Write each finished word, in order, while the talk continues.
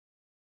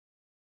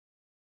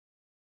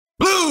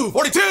Blue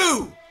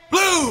 42!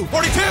 Blue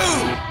 42!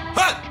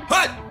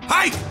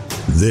 Hike!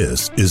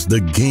 This is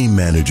The Game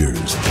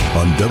Managers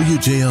on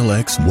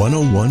WJLX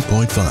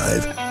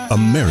 101.5,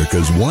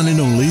 America's one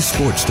and only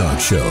sports talk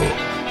show.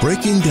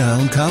 Breaking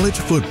down college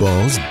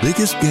football's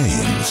biggest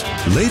games,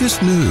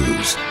 latest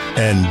news,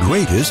 and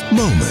greatest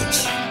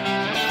moments.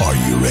 Are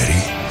you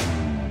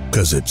ready?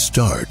 Because it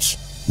starts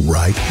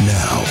right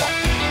now.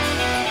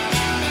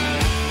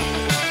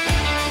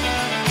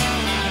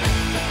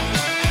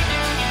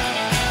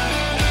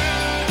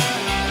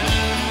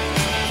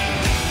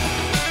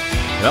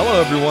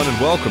 Hello, everyone,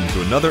 and welcome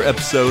to another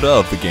episode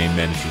of the Game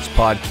Managers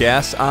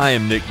Podcast. I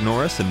am Nick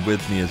Norris, and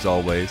with me, as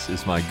always,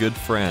 is my good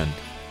friend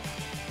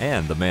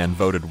and the man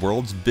voted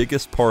world's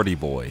biggest party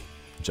boy,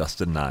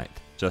 Justin Knight.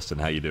 Justin,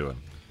 how you doing?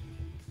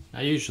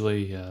 I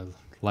usually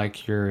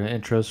like your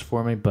intros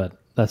for me, but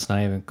that's not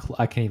even.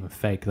 I can't even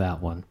fake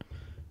that one.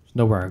 It's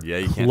nowhere Yeah,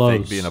 you close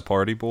can't fake being a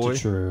party boy.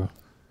 True.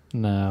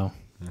 No,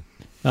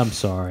 I'm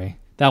sorry.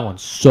 That one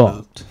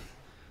sucked.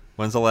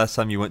 When's the last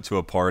time you went to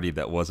a party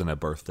that wasn't a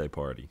birthday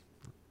party?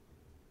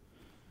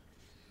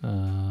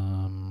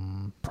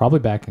 Probably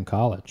back in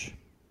college.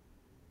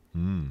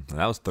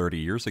 That was 30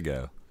 years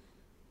ago.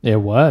 It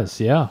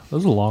was, yeah. It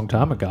was a long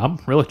time ago. I'm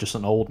really just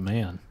an old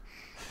man.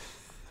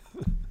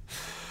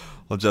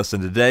 Well,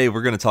 Justin, today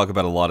we're going to talk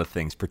about a lot of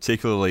things,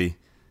 particularly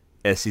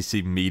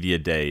SEC Media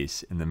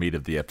Days in the meat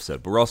of the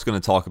episode. But we're also going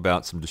to talk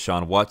about some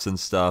Deshaun Watson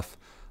stuff,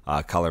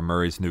 Kyler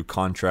Murray's new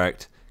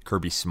contract,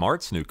 Kirby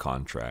Smart's new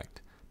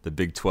contract, the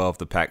Big 12,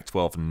 the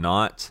Pac-12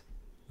 not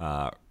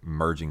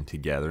merging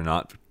together,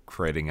 not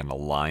creating an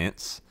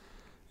alliance,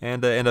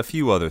 and a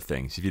few other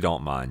things, if you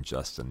don't mind,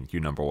 Justin.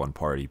 You number one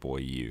party boy,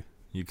 you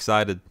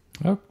excited?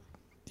 Oh,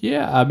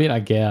 yeah, I mean,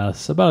 I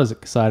guess. About as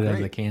excited Great.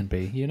 as I can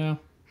be, you know?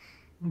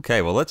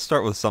 Okay, well, let's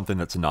start with something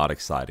that's not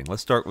exciting.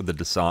 Let's start with the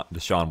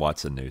Deshaun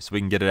Watson news, so we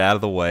can get it out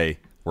of the way.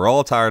 We're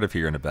all tired of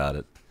hearing about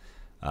it,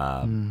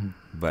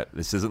 but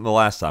this isn't the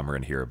last time we're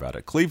going to hear about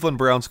it. Cleveland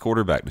Browns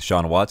quarterback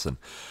Deshaun Watson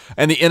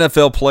and the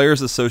NFL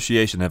Players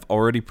Association have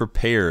already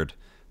prepared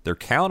their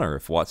counter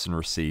if Watson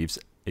receives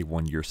a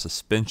one-year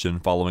suspension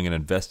following an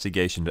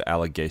investigation to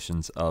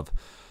allegations of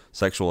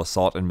sexual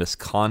assault and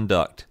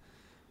misconduct.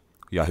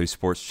 Yahoo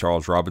Sports'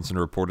 Charles Robinson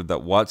reported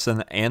that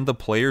Watson and the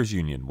Players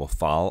Union will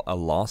file a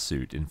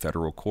lawsuit in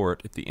federal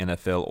court if the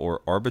NFL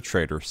or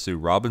arbitrator Sue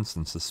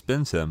Robinson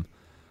suspends him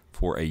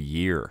for a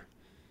year.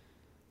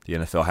 The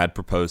NFL had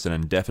proposed an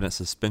indefinite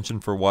suspension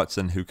for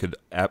Watson, who could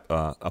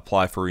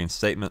apply for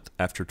reinstatement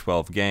after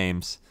 12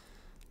 games.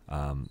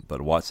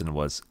 But Watson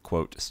was,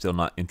 quote, still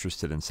not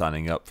interested in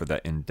signing up for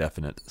that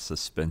indefinite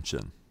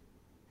suspension.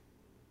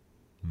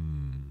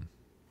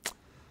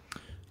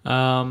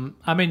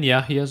 I mean,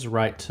 yeah, he has a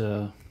right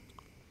to,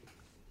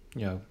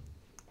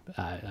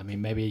 I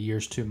mean, maybe a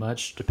year's too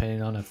much,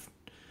 depending on if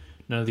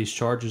none of these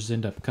charges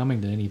end up coming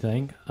to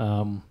anything.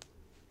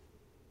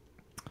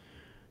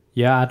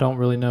 Yeah, I don't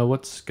really know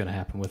what's going to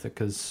happen with it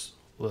because,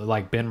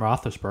 like Ben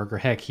Roethlisberger,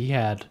 heck,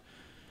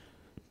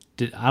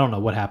 I don't know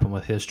what happened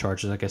with his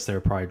charges. I guess they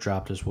were probably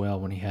dropped as well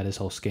when he had his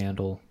whole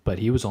scandal. But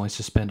he was only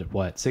suspended,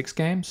 6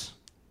 games?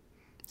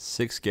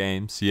 6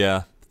 games,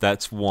 yeah.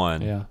 That's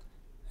one. Yeah.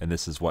 And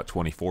this is,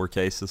 24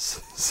 cases?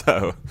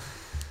 So, a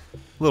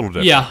little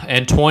different. Yeah,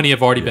 and 20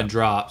 have already been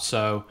dropped.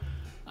 So,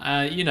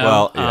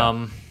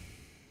 and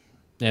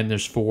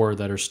there's 4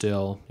 that are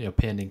still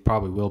pending,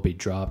 probably will be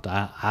dropped.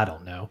 I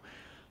don't know.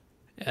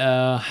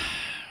 I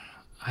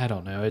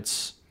don't know.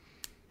 It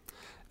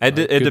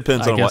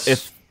depends on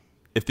what.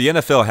 If the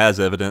NFL has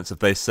evidence, if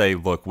they say,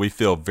 look, we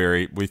feel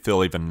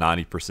even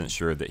 90%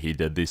 sure that he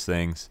did these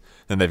things,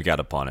 then they've got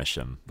to punish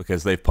him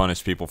because they've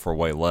punished people for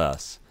way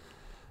less.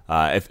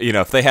 If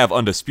they have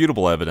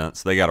undisputable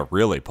evidence, they got to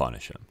really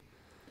punish him.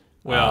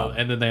 Well,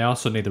 and then they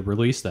also need to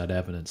release that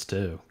evidence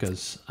too,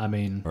 because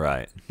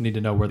right, you need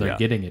to know where they're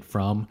getting it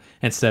from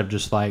instead of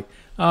just like,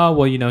 oh,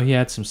 well, he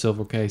had some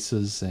civil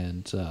cases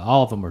and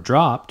all of them were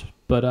dropped,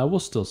 but we'll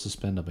still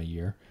suspend him a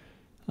year.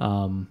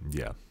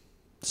 Yeah.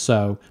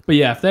 So, but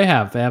yeah, if they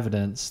have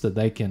evidence that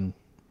they can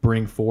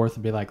bring forth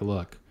and be like,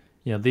 look,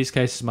 these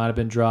cases might have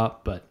been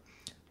dropped, but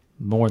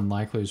more than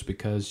likely it's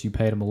because you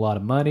paid them a lot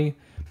of money,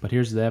 but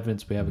here's the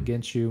evidence we have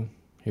against you.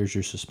 Here's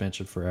your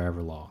suspension for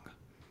however long.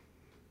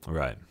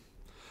 Right.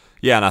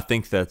 Yeah, and I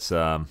think that's,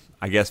 I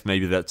guess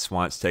maybe that's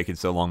why it's taking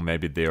so long.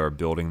 Maybe they are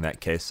building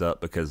that case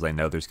up because they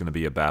know there's going to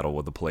be a battle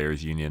with the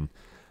Players Union.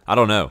 I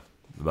don't know.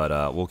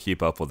 But we'll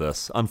keep up with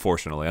this.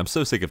 Unfortunately, I'm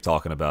so sick of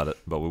talking about it,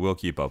 but we will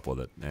keep up with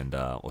it, and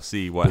we'll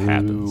see what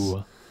happens.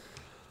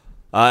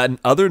 In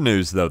other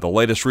news, though, the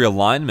latest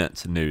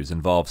realignment news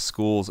involves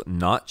schools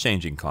not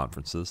changing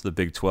conferences. The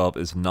Big 12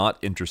 is not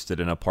interested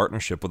in a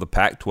partnership with the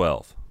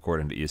Pac-12,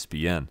 according to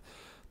ESPN.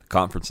 The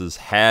conferences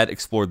had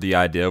explored the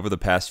idea over the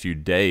past few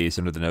days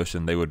under the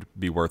notion they would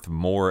be worth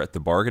more at the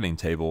bargaining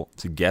table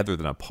together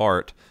than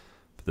apart.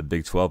 But the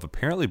Big 12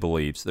 apparently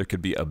believes there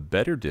could be a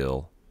better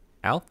deal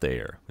out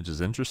there, which is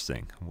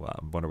interesting. Well,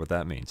 I wonder what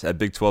that means. At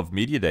Big 12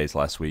 Media Days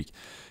last week,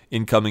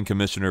 incoming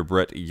Commissioner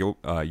Brett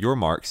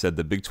Yormark said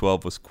the Big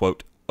 12 was,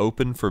 quote,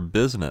 open for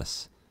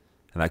business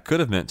and that could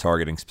have meant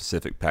targeting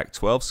specific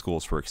Pac-12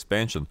 schools for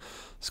expansion.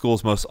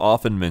 Schools most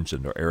often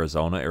mentioned are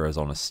Arizona,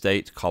 Arizona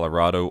State,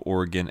 Colorado,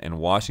 Oregon, and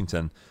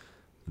Washington.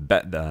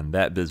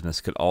 That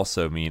business could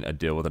also mean a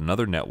deal with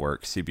another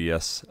network.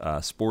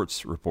 CBS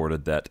Sports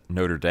reported that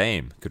Notre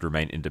Dame could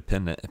remain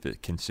independent if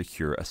it can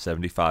secure a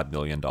 $75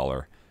 million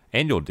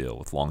annual deal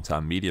with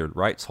longtime media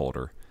rights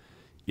holder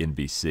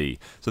NBC.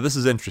 So this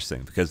is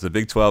interesting because the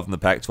Big 12 and the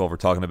Pac-12 are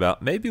talking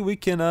about maybe we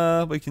can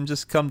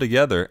just come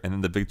together, and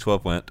then the Big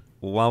 12 went,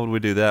 well, why would we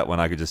do that when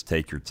I could just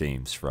take your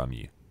teams from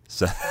you?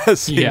 So it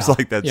seems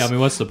like that's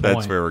what's the point?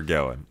 That's where we're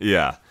going.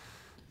 Yeah.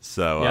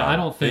 So I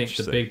don't think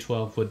the Big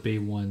 12 would be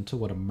one to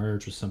want to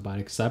merge with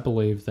somebody because I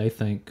believe they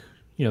think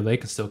they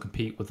can still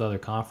compete with other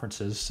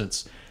conferences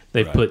since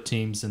they've put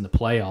teams in the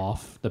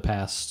playoff the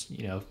past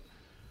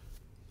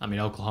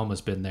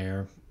Oklahoma's been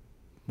there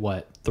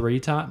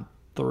three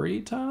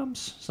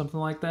times, something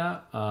like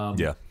that.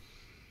 Yeah.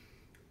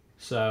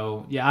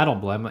 So I don't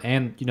blame them,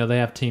 and they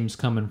have teams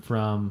coming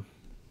from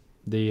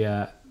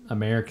the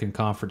American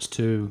Conference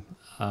too.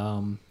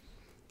 I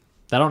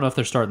don't know if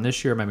they're starting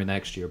this year or maybe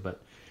next year,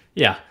 but.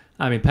 Yeah,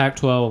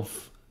 Pac-12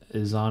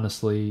 is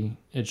honestly,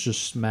 it's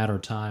just a matter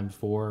of time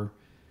before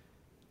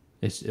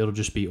it'll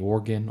just be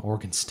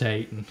Oregon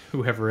State, and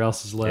whoever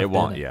else is left. It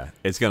won't,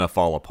 It's going to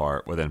fall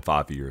apart within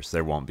 5 years.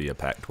 There won't be a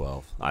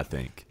Pac-12, I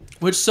think.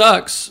 Which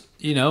sucks,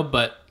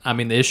 but,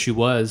 the issue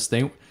was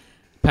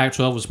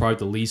Pac-12 was probably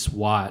the least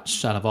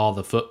watched out of all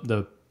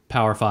the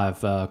Power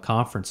 5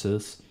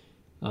 conferences.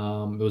 It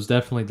was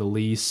definitely the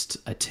least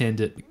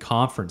attended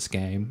conference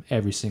game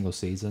every single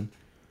season.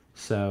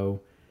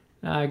 So...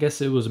 I guess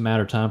it was a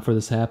matter of time for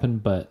this to happen,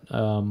 but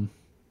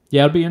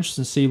it'd be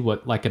interesting to see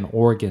what an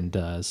Oregon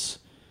does,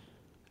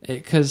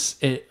 because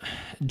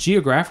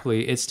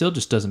geographically it still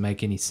just doesn't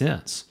make any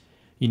sense.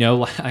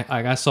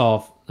 I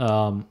saw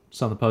some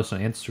of the posts on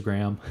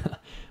Instagram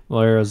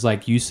where it was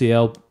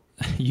UCLA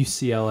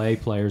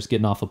players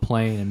getting off a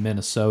plane in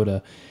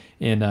Minnesota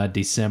in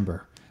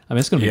December.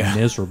 It's going to be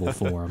miserable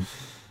for them.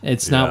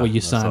 It's not what you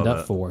signed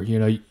up for.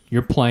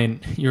 You're playing.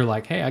 You're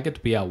like, hey, I get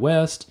to be out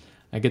west.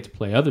 I get to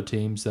play other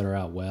teams that are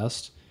out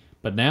west,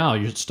 but now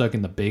you're stuck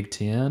in the Big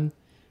Ten,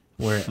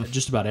 where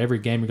just about every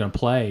game you're going to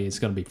play is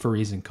going to be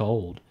freezing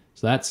cold.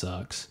 So that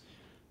sucks.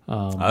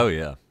 So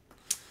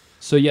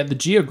the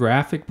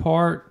geographic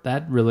part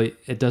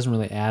it doesn't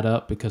really add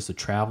up because the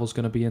travel is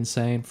going to be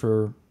insane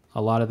for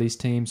a lot of these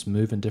teams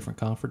moving different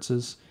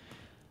conferences.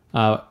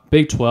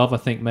 Big 12 I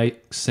think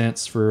makes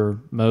sense for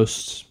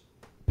most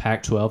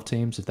Pac-12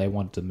 teams if they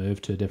wanted to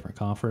move to a different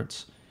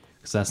conference,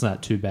 because that's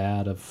not too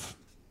bad of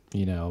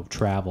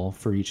travel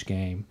for each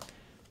game.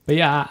 But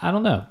I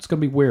don't know. It's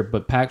going to be weird.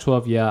 But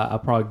Pac-12, I'll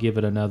probably give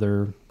it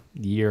another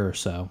year or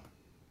so.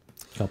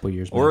 A couple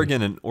years maybe.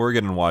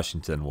 Oregon and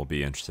Washington will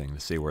be interesting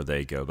to see where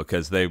they go,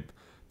 because they're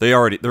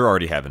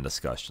already having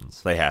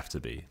discussions. They have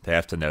to be. They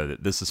have to know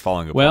that this is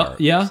falling apart.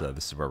 Well, so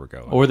this is where we're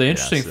going. Or the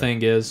interesting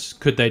thing is,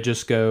 could they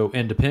just go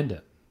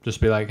independent?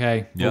 Just be like,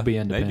 hey, we'll be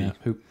independent.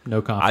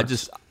 No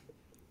conference.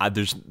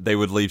 They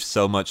would leave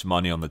so much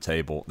money on the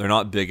table. They're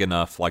not big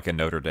enough like a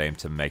Notre Dame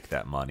to make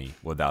that money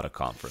without a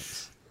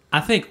conference.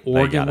 I think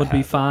Oregon would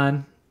be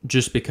fine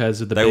just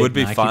because of the big Nike facility. They would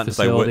be fine,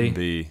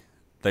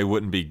 but they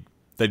wouldn't be.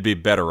 They'd be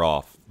better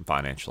off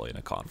financially in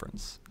a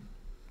conference.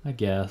 I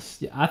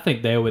guess. I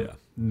think they would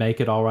make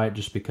it all right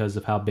just because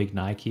of how big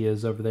Nike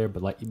is over there.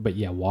 But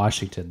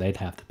Washington, they'd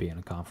have to be in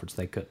a conference.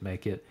 They couldn't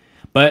make it.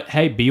 But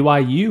hey,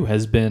 BYU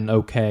has been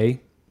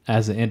okay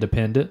as an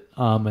independent,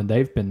 and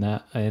they've been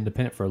that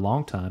independent for a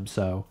long time.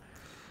 So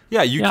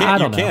you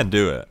can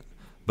do it,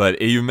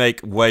 but you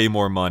make way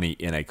more money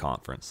in a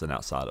conference than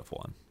outside of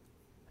one.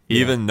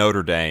 Even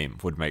Notre Dame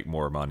would make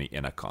more money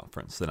in a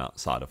conference than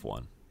outside of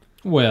one.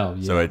 Well,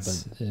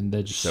 and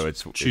they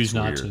just choose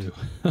not to.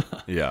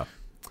 Yeah.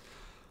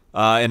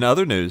 In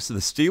other news, the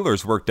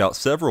Steelers worked out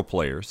several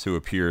players who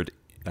appeared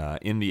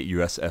in the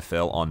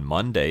USFL on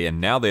Monday, and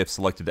now they have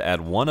selected to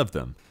add one of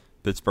them.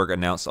 Pittsburgh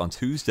announced on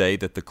Tuesday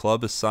that the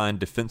club has signed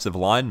defensive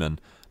lineman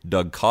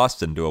Doug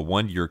Costin to a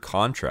 1-year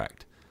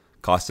contract.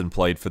 Costin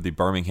played for the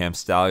Birmingham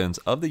Stallions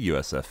of the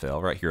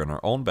USFL right here in our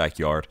own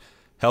backyard,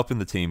 helping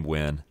the team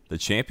win the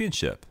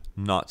championship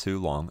not too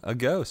long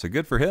ago. So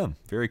good for him.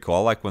 Very cool. I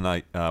like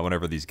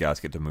whenever these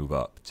guys get to move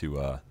up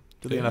to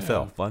the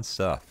NFL. Fun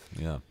stuff.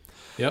 Yeah.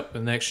 Yep.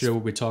 And next year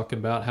we'll be talking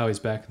about how he's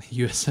back in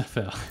the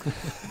USFL.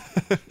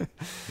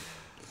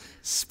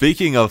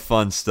 Speaking of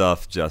fun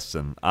stuff,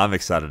 Justin, I'm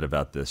excited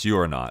about this. You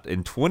are not.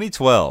 In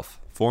 2012,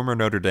 former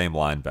Notre Dame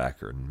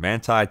linebacker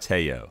Manti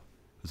Te'o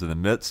was in the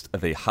midst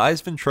of a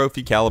Heisman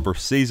Trophy caliber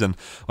season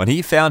when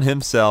he found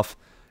himself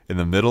in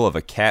the middle of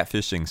a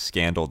catfishing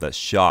scandal that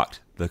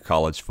shocked the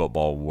college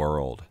football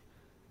world.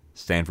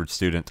 Stanford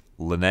student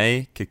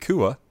Lene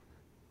Kekua,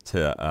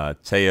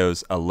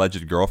 Te'o's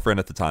alleged girlfriend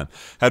at the time,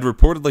 had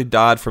reportedly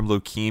died from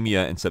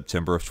leukemia in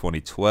September of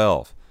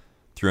 2012.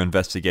 Through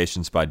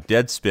investigations by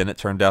Deadspin, it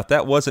turned out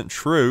that wasn't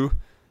true,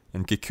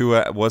 and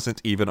Kekua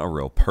wasn't even a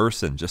real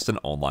person, just an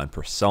online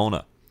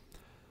persona.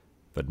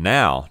 But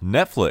now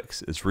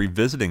Netflix is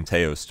revisiting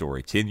Teo's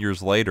story 10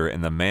 years later,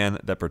 and the man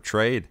that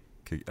portrayed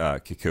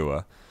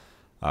Kikua,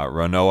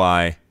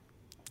 Ronoi,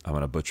 I'm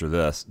going to butcher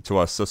this,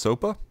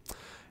 Tuiasosopo,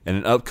 in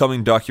an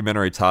upcoming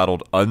documentary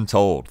titled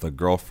Untold, The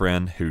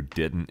Girlfriend Who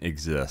Didn't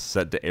Exist,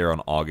 set to air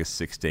on August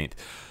 16th.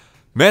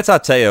 Manti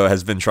Te'o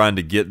has been trying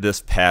to get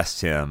this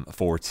past him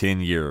for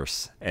 10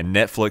 years, and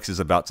Netflix is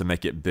about to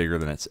make it bigger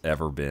than it's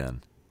ever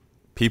been.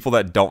 People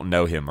that don't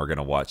know him are going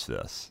to watch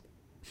this.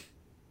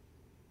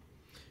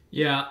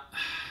 Yeah.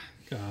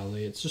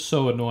 Golly, it's just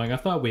so annoying. I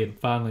thought we had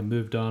finally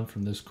moved on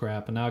from this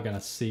crap, and now I got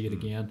to see it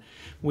again.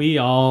 We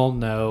all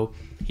know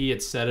he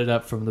had set it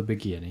up from the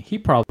beginning. He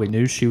probably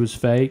knew she was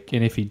fake,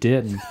 and if he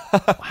didn't,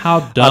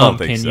 how dumb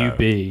can you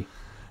be?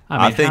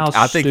 I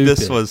think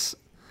this was.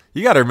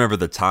 You got to remember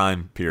the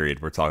time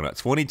period we're talking about.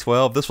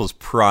 2012. This was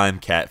prime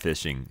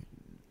catfishing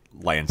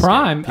landscape.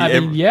 Prime.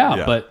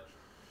 But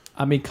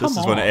come on. This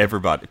is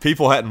when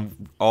people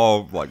hadn't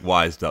all like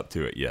wised up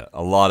to it yet.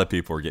 A lot of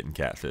people were getting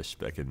catfished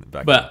back in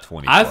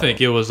 2012. I think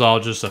it was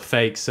all just a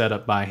fake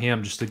setup by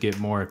him just to get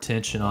more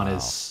attention on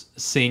his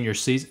senior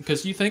season.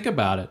 Because you think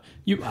about it,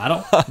 I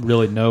don't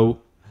really know.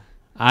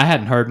 I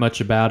hadn't heard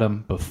much about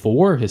him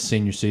before his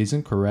senior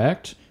season.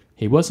 Correct?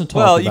 He wasn't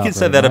talking. Well, you can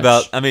say that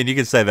about. I mean, you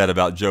can say that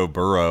about Joe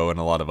Burrow and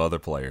a lot of other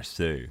players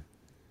too.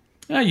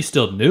 Yeah, you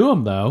still knew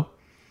him though.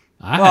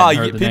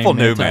 People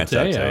knew Manti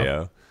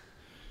Te'o.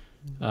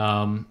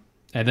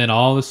 And then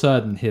all of a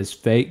sudden, his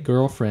fake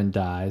girlfriend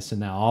dies, and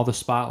now all the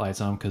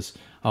spotlight's on him because,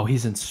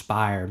 he's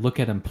inspired.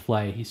 Look at him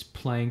play. He's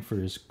playing for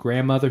his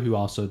grandmother who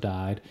also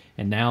died,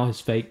 and now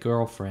his fake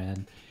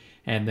girlfriend.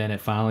 And then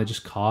it finally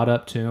just caught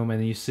up to him,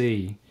 and you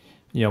see,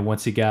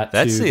 once he got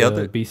to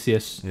the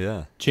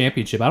BCS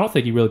championship, I don't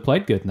think he really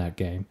played good in that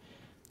game.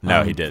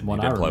 No, he didn't. He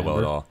didn't play well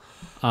at all.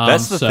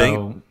 That's the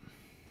thing.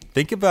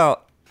 Think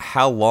about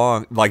how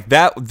long, like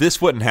that,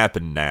 this wouldn't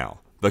happen now.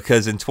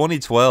 Because in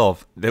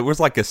 2012, there was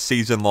like a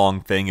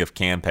season-long thing of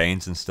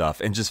campaigns and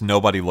stuff, and just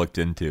nobody looked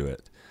into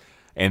it.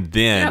 And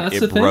then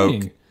it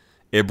broke.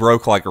 It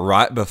broke like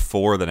right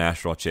before the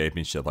national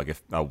championship, like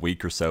a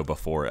week or so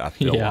before it. I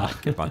feel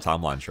like, if my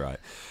timeline's right.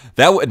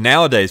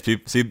 Nowadays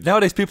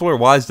people are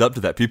wised up to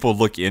that. People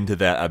look into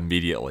that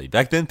immediately.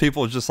 Back then,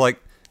 people were just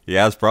like,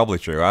 "Yeah, it's probably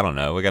true. I don't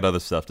know. We got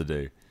other stuff to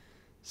do."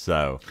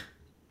 So,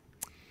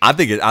 I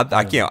think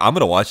I can't. I'm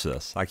gonna watch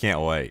this. I can't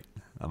wait.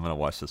 I'm going to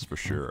watch this for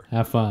sure.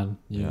 Have fun.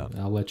 Yeah.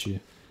 I'll let you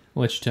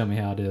tell me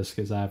how it is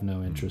because I have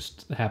no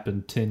interest. It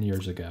happened 10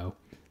 years ago.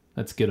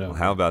 Let's get over it.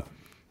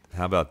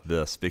 How about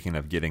this? Speaking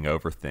of getting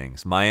over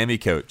things, Miami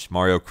coach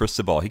Mario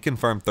Cristobal, he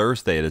confirmed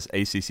Thursday at his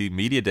ACC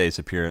Media Days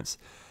appearance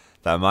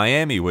that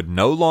Miami would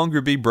no longer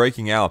be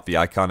breaking out the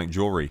iconic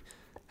jewelry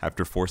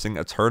after forcing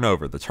a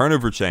turnover. The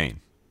turnover chain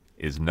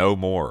is no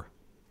more.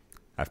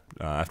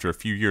 After a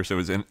few years, it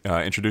was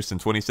introduced in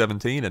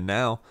 2017, and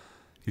now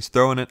he's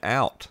throwing it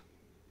out.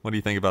 What do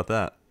you think about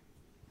that?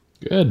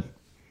 Good.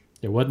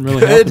 It wasn't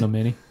really helping them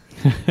any.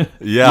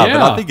 Yeah,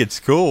 but I think it's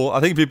cool. I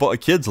think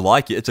kids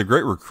like it. It's a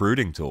great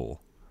recruiting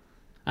tool.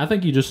 I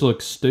think you just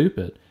look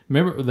stupid.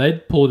 Remember, they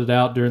pulled it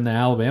out during the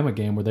Alabama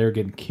game where they were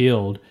getting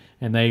killed,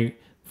 and they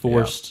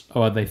forced,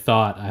 they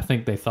thought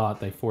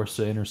they forced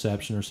an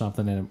interception or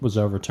something, and it was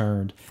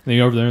overturned. And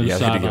they over there on the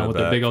sideline with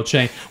their big old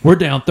chain. We're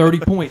down 30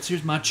 points.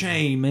 Here's my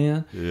chain,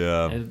 man.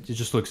 Yeah. And it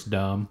just looks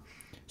dumb.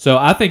 So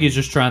I think he's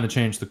just trying to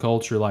change the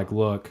culture. Like,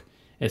 look,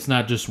 it's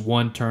not just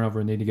one turnover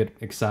you need to get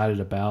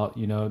excited about.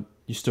 You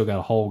still got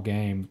a whole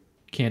game.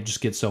 Can't just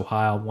get so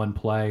high on one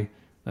play.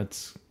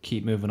 Let's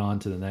keep moving on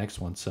to the next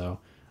one. So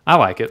I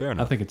like it.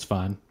 I think it's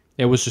fine.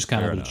 It was just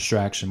kind of a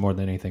distraction more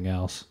than anything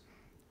else.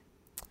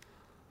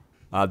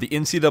 The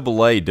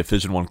NCAA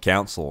Division I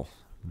Council,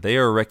 they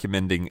are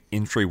recommending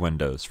entry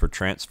windows for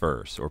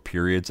transfers or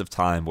periods of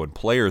time when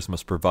players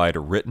must provide a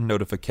written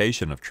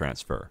notification of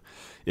transfer.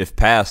 If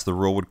passed, the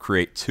rule would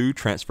create 2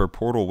 transfer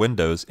portal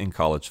windows in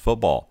college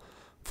football.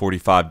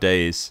 45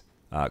 days,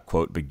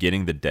 quote,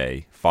 beginning the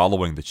day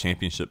following the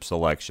championship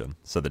selection,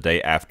 so the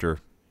day after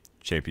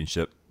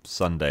championship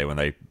Sunday when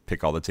they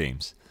pick all the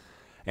teams,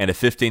 and a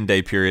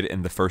 15-day period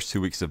in the first 2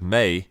 weeks of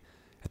May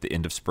at the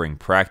end of spring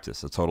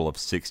practice, a total of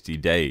 60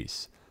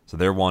 days. So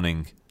they're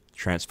wanting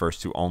transfers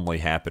to only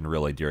happen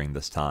really during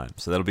this time.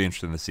 So that'll be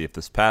interesting to see if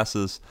this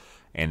passes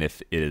and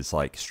if it is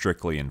like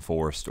strictly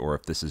enforced or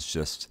if this is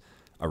just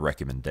a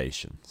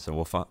recommendation. So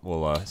we'll see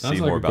more about this. Sounds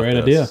like a great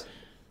idea.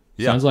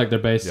 Yeah. Sounds like they're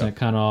basing it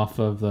kind of off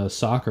of the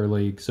soccer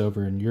leagues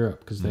over in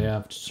Europe because they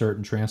have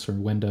certain transfer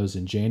windows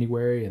in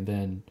January and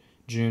then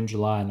June,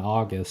 July, and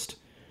August.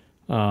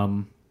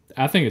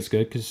 I think it's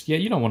good because,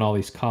 you don't want all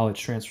these college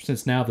transfers.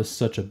 Since now this is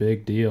such a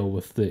big deal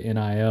with the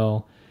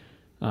NIL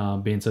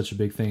being such a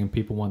big thing and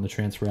people wanting to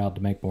transfer out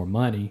to make more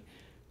money.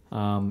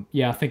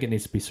 I think it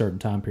needs to be certain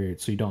time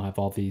periods so you don't have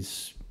all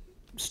these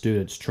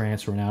students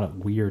transferring out at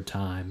weird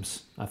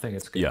times. I think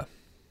it's good. Yeah.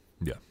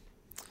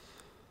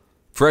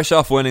 Fresh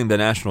off winning the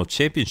national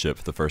championship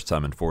for the first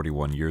time in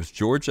 41 years,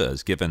 Georgia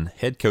has given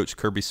head coach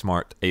Kirby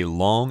Smart a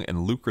long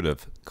and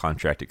lucrative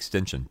contract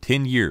extension,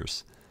 10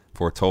 years,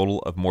 for a total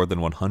of more than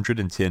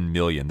 $110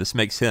 million. This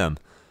makes him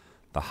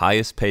the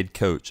highest paid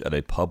coach at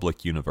a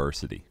public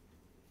university.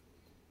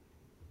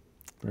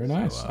 Very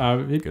nice.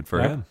 So, good for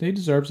him. He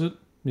deserves it.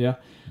 Yeah.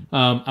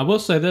 I will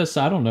say this.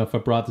 I don't know if I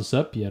brought this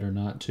up yet or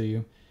not to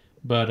you,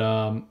 but,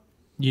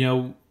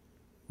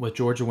 with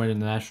Georgia winning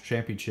the national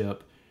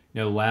championship,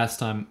 the last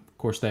time, of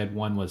course, they had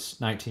won was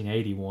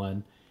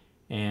 1981.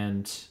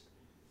 And,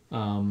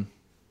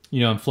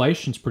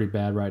 inflation's pretty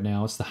bad right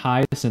now. It's the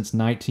highest since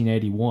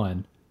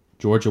 1981.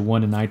 Georgia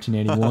won in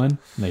 1981, and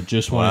they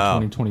just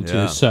won in 2022.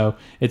 Yeah. So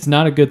it's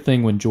not a good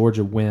thing when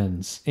Georgia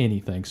wins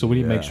anything. So we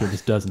need to make sure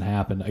this doesn't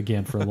happen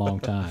again for a long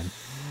time.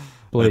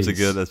 Please.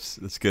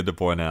 That's good to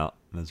point out.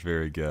 That's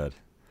very good.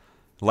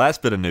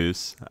 Last bit of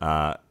news,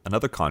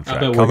 another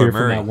contract. I bet we'll hear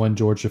from that one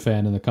Georgia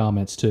fan in the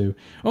comments too.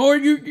 Oh,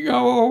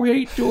 you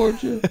hate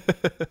Georgia.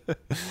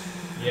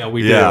 Yeah,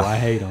 we do. I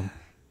hate them.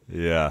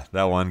 Yeah,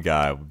 that one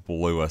guy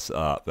blew us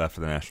up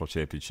after the national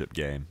championship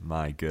game.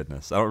 My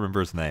goodness. I don't remember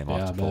his name. I'll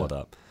have to pull it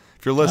up.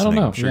 If you're listening,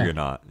 I'm sure you're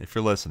not. If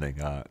you're listening,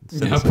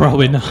 send us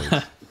probably an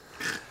email,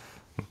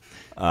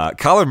 not.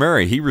 Kyler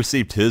Murray, he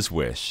received his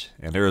wish,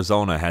 and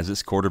Arizona has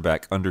its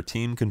quarterback under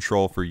team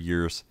control for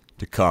years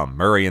to come.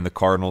 Murray and the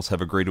Cardinals have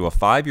agreed to a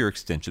 5-year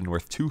extension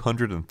worth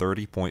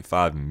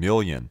 $230.5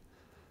 million,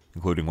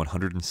 including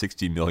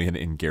 $160 million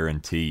in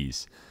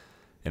guarantees.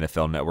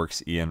 NFL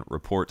Network's Ian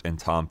Rapport and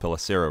Tom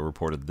Pelissero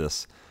reported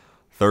this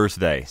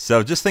Thursday.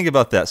 So just think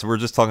about that. So we're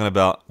just talking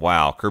about,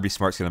 wow, Kirby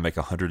Smart's going to make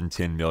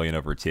 $110 million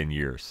over 10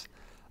 years.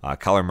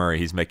 Kyler Murray,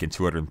 he's making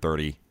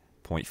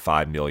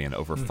 $230.5 million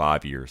over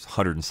 5 years,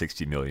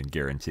 $160 million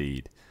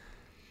guaranteed.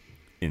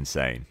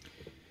 Insane.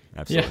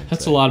 Absolutely Yeah,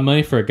 that's insane. a lot of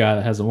money for a guy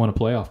that hasn't won a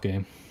playoff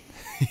game.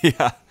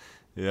 Yeah,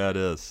 it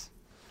is.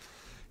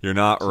 You're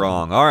not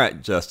wrong. All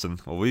right, Justin.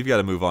 Well, we've got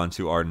to move on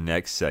to our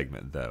next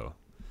segment, though.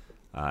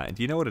 And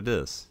do you know what it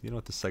is? You know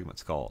what this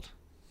segment's called?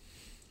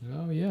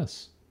 Oh,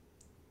 yes.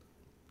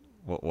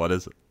 What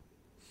is it?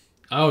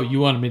 Oh, you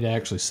wanted me to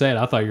actually say it.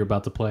 I thought you were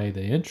about to play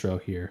the intro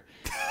here.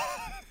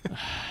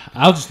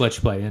 I'll just let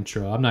you play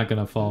intro. I'm not going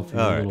to fall for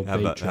your little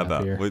bait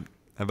trap here.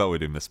 How about we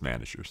do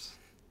mismanagers?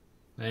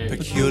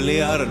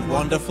 Peculiar and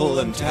wonderful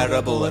and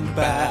terrible and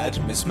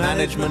bad,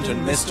 mismanagement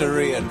and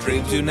mystery and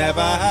dreams you never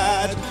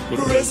had.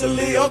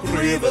 Grizzly or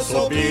grievous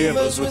or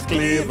beavers with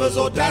cleavers,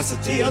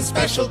 audacity and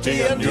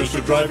specialty and used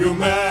to drive you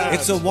mad.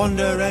 It's a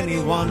wonder any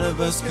one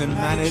of us can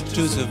manage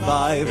to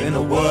survive in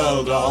a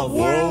world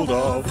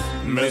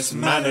of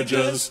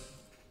mismanagers.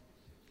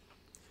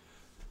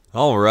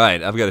 All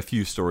right, I've got a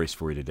few stories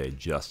for you today,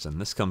 Justin.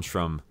 This comes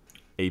from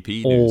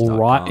APnews.com.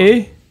 All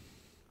right.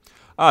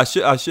 I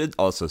should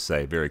also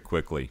say very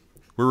quickly,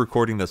 we're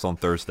recording this on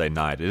Thursday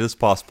night. It is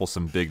possible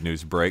some big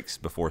news breaks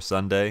before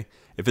Sunday.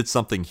 If it's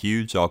something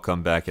huge, I'll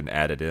come back and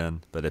add it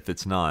in. But if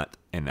it's not,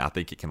 and I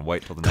think it can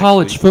wait till the next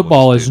College week,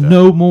 football we'll is do that.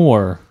 no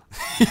more.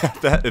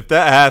 If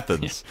that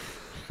happens,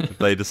 if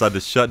they decide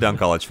to shut down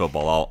college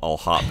football, I'll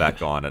hop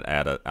back on and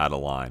add a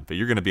line. But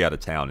you're going to be out of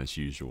town as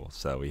usual,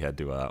 so we had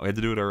to do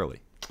it early.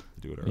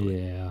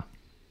 Yeah.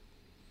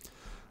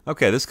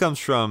 Okay, this comes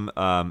from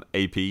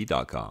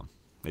AP.com.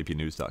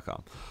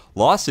 APnews.com.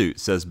 Lawsuit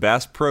says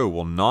Bass Pro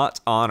will not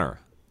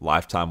honor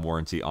lifetime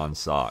warranty on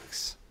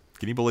socks.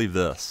 Can you believe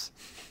this?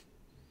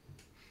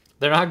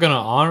 They're not going to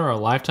honor a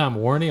lifetime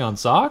warranty on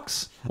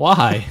socks?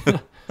 Why?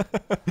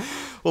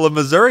 Well, a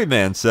Missouri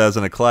man says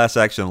in a class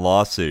action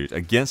lawsuit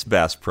against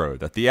Bass Pro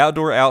that the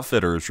outdoor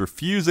outfitter is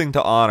refusing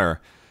to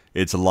honor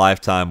its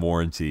lifetime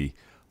warranty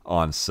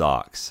on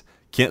socks.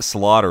 Kent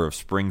Slaughter of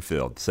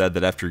Springfield said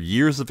that after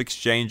years of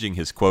exchanging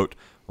his, quote,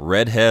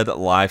 Redhead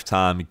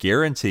Lifetime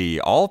Guarantee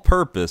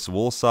all-purpose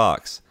wool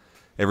socks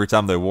every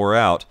time they wore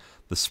out,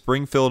 the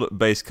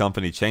Springfield-based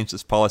company changed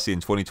its policy in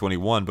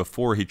 2021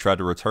 before he tried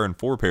to return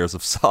 4 pairs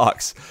of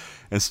socks.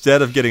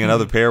 Instead of getting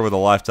another pair with a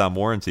lifetime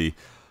warranty,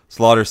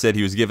 Slaughter said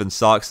he was given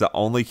socks that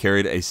only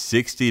carried a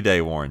 60-day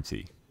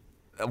warranty.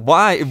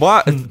 Why?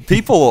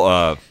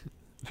 People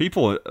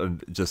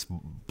just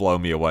blow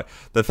me away.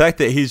 The fact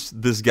that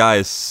this guy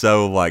is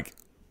so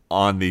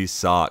on these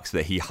socks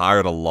that he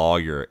hired a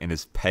lawyer and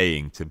is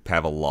paying to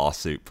have a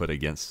lawsuit put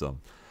against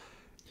them.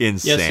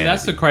 Insanity. Yeah, see,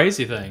 that's the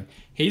crazy thing.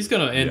 He's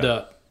going to end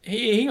up,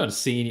 he ain't going to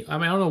see I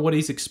don't know what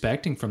he's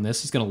expecting from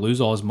this. He's going to lose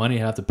all his money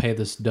and have to pay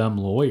this dumb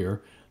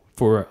lawyer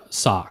for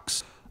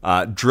socks.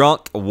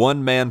 Drunk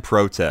one-man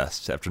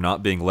protest after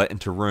not being let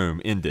into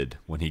room ended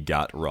when he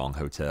got wrong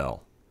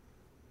hotel.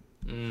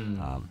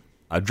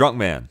 A drunk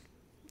man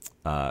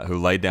who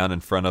lay down in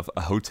front of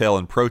a hotel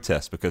in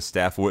protest because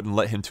staff wouldn't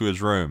let him to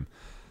his room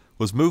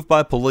was moved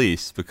by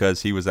police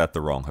because he was at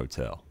the wrong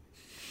hotel.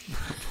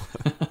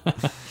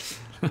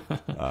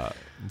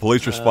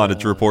 Police responded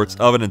to reports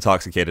of an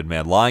intoxicated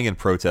man lying in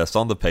protest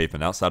on the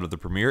pavement outside of the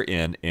Premier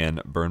Inn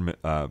in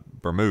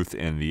Bournemouth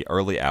in the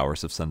early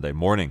hours of Sunday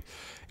morning.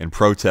 In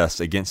protest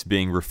against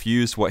being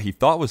refused what he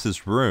thought was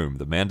his room,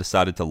 the man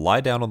decided to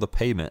lie down on the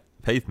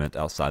pavement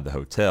outside the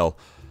hotel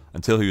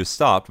until he was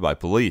stopped by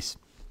police.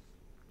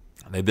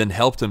 They then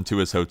helped him to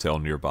his hotel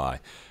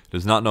nearby. It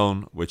is not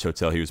known which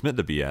hotel he was meant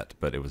to be at,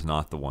 but it was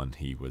not the one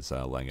he was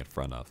laying in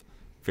front of.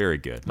 Very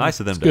good. Nice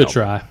of them to help. Good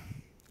try.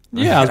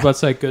 Yeah, I was about to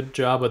say, good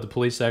job with the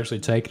police actually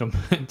taking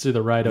them to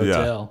the right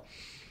hotel.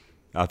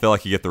 I feel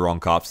like you get the wrong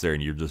cops there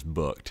and you're just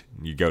booked.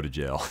 You go to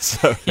jail.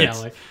 So Yeah,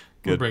 like,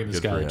 we'll bring this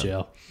guy to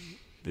jail.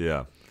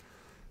 Yeah.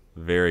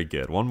 Very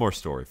good. One more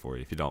story for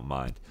you, if you don't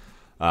mind.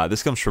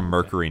 This comes from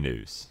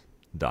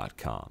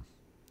mercurynews.com.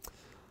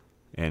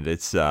 And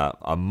it's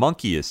a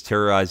monkey is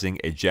terrorizing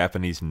a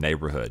Japanese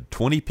neighborhood.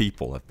 20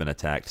 people have been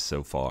attacked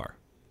so far.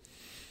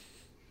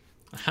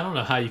 I don't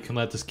know how you can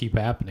let this keep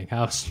happening.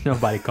 How's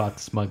nobody caught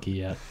this monkey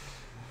yet?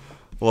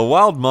 Well, a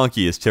wild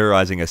monkey is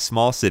terrorizing a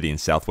small city in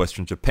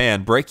southwestern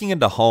Japan, breaking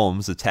into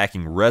homes,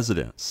 attacking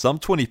residents. Some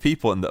 20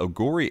 people in the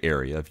Ogori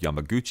area of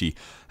Yamaguchi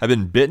have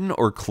been bitten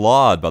or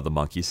clawed by the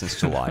monkey since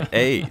July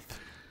 8th.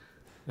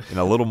 In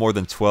a little more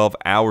than 12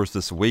 hours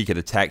this week, it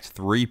attacked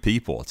 3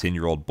 people, a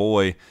 10-year-old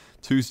boy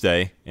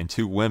Tuesday and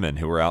 2 women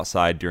who were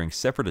outside during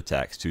separate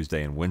attacks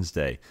Tuesday and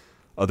Wednesday.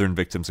 Other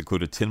victims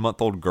include a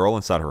 10-month-old girl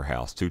inside her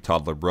house, 2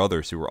 toddler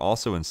brothers who were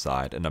also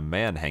inside, and a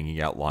man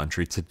hanging out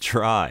laundry to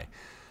dry.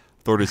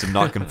 Authorities have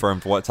not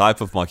confirmed what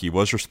type of monkey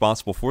was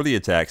responsible for the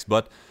attacks,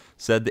 but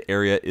said the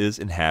area is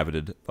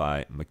inhabited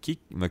by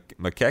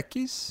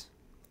makekis,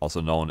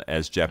 also known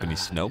as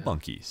Japanese snow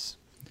monkeys.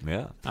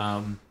 Yeah.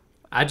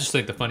 I just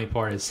think the funny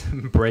part is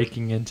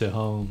breaking into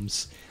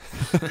homes.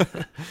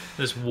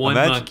 This one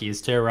monkey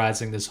is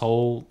terrorizing this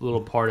whole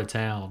little part of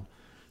town.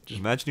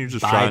 Imagine you're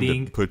just biting.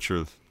 trying to put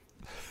your...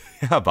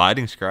 Yeah,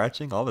 biting,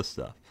 scratching, all this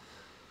stuff.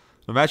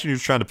 Imagine you're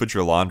trying to put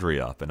your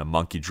laundry up and a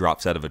monkey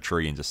drops out of a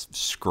tree and just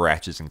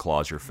scratches and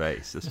claws your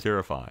face. It's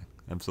terrifying.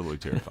 Absolutely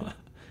terrifying.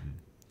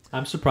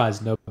 I'm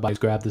surprised nobody's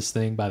grabbed this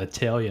thing by the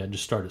tail yet and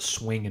just started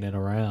swinging it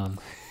around.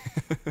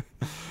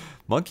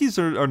 Monkeys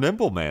are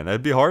nimble, man.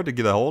 That'd be hard to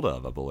get a hold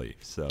of, I believe.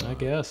 So I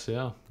guess,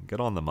 yeah. Get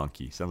on the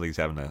monkey. Sounds like he's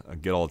having a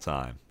good old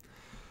time.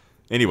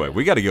 Anyway,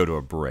 we got to go to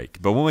a break.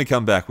 But when we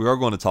come back, we are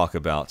going to talk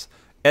about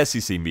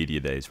SEC Media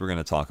Days. We're going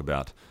to talk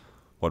about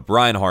what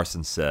Bryan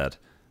Harsin said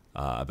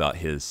about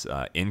his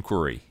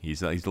inquiry.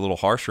 He's a little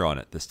harsher on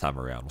it this time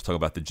around. We'll talk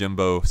about the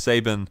Jimbo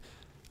Saban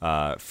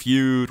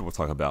feud. We'll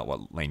talk about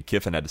what Lane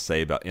Kiffin had to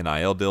say about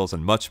NIL deals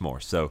and much more.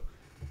 So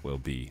we'll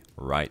be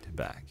right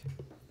back.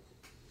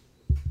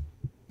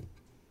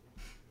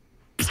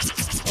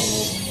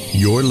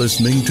 You're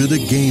listening to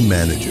The Game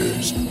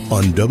Managers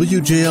on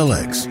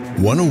WJLX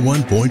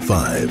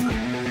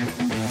 101.5.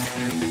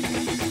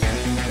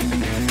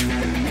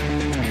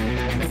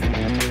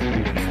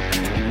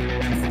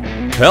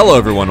 Hello,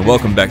 everyone, and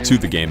welcome back to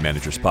the Game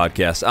Managers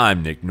Podcast.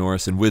 I'm Nick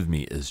Norris, and with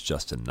me is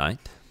Justin Knight.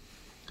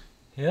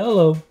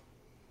 Hello.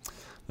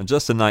 And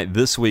Justin Knight,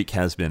 this week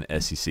has been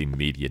SEC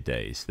Media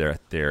Days.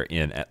 They're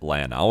in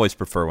Atlanta. I always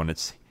prefer when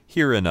it's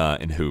here in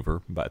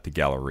Hoover, at the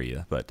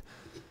Galleria, but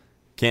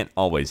can't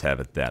always have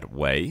it that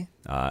way.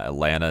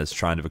 Atlanta is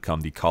trying to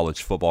become the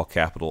college football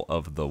capital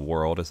of the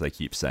world, as they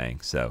keep saying.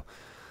 So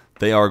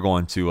they are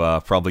going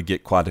to probably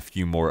get quite a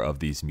few more of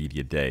these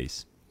media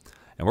days.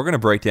 And we're going to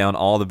break down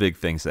all the big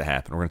things that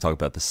happened. We're going to talk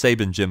about the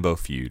Saban-Jimbo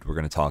feud. We're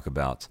going to talk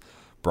about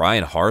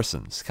Bryan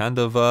Harsin's kind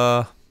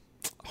of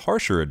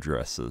harsher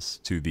addresses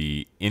to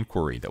the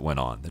inquiry that went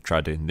on that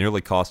tried to nearly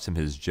cost him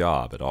his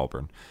job at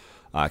Auburn.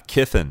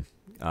 Kiffin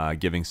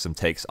giving some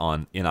takes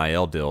on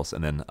NIL deals.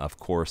 And then, of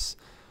course,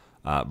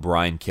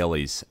 Brian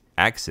Kelly's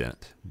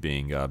accent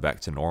being back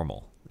to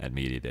normal at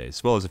Media Days,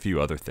 as well as a few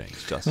other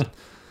things, Justin.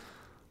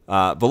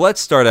 But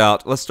let's start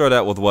out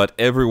with what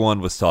everyone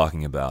was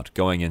talking about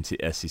going into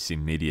SEC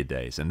Media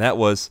Days, and that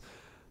was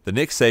the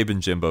Nick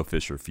Saban-Jimbo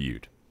Fisher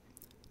feud.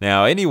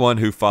 Now, anyone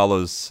who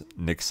follows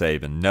Nick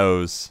Saban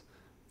knows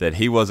that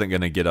he wasn't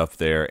going to get up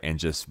there and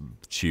just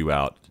chew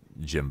out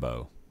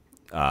Jimbo.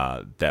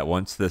 That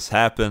once this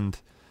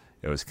happened,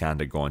 it was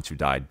kind of going to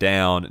die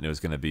down, and it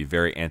was going to be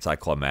very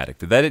anticlimactic.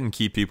 But that didn't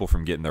keep people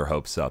from getting their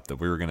hopes up that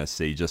we were going to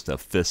see just a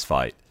fist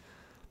fight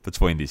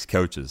between these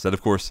coaches. That,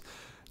 of course,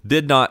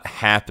 did not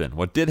happen.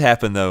 What did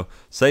happen, though,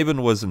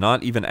 Saban was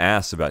not even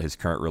asked about his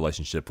current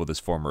relationship with his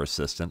former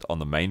assistant on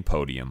the main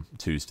podium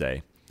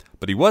Tuesday,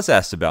 but he was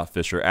asked about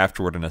Fisher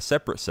afterward in a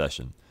separate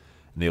session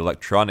in the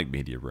electronic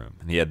media room,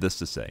 and he had this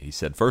to say. He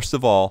said, "First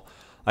of all,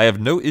 I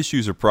have no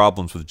issues or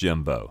problems with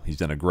Jimbo. He's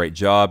done a great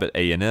job at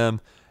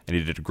A&M, and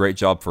he did a great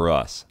job for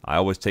us. I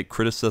always take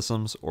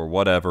criticisms or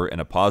whatever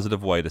in a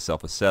positive way to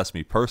self-assess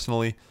me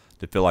personally,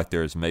 to feel like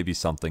there is maybe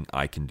something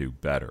I can do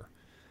better."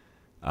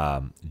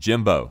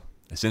 Jimbo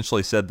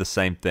essentially said the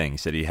same thing. He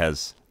said he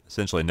has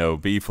essentially no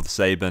beef with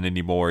Saban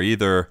anymore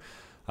either.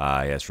 He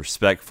has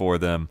respect for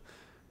them,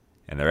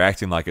 and they're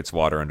acting like it's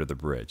water under the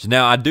bridge.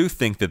 Now, I do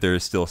think that there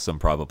is still some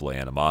probably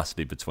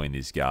animosity between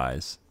these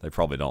guys. They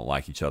probably don't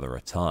like each other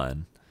a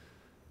ton.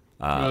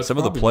 Some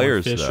of the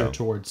players, Fisher though,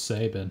 towards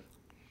Saban.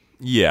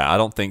 Yeah, I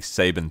don't think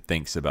Saban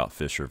thinks about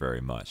Fisher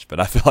very much,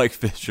 but I feel like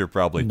Fisher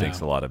probably thinks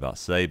a lot about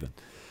Saban.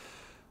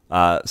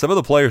 Some of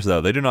the players,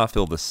 though, they do not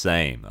feel the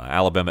same.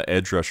 Alabama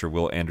edge rusher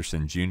Will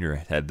Anderson Jr.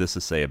 had this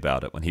to say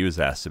about it when he was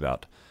asked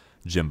about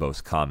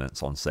Jimbo's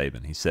comments on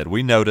Saban. He said,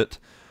 "We note it.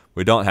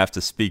 We don't have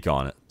to speak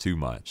on it too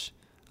much.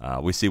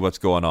 We see what's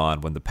going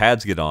on. When the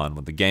pads get on,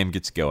 when the game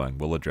gets going,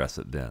 we'll address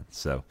it then."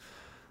 So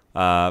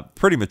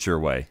pretty mature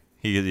way.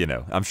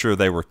 I'm sure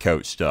they were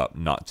coached up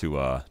not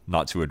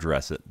to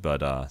address it,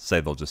 but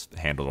say they'll just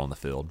handle it on the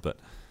field. But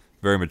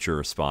very mature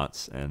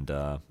response, and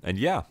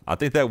yeah, I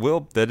think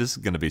that is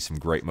going to be some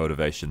great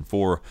motivation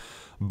for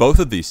both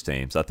of these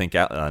teams. I think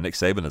Nick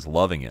Saban is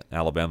loving it.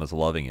 Alabama's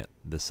loving it.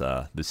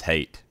 This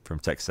hate from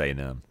Texas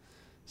A&M.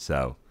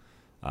 So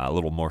a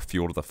little more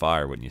fuel to the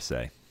fire, wouldn't you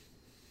say?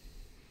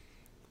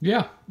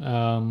 Yeah,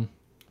 I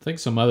think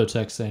some other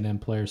Texas A&M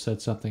players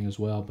said something as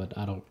well, but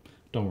I don't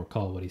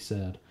recall what he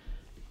said.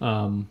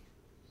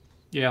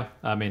 Yeah,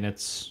 I mean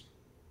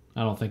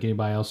I don't think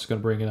anybody else is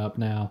going to bring it up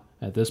now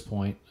at this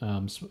point,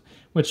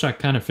 which I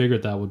kind of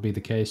figured that would be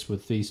the case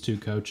with these two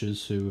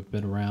coaches who have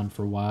been around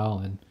for a while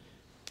and,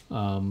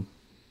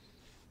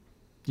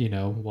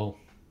 will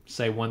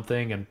say one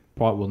thing and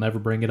probably will never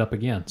bring it up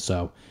again.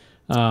 So,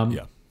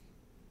 yeah,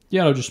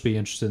 it'll just be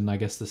interesting, I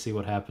guess, to see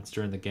what happens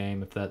during the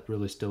game, if that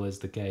really still is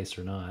the case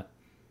or not.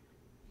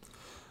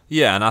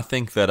 Yeah, and I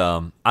think that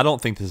I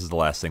don't think this is the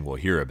last thing we'll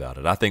hear about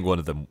it. I think one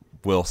of them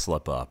will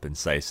slip up and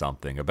say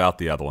something about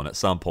the other one at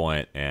some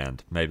point,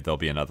 and maybe there'll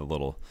be another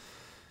little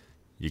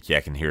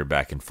yak and hear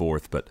back and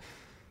forth. But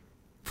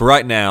for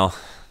right now,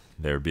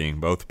 they're being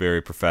both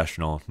very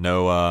professional.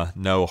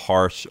 No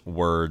harsh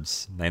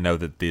words. They know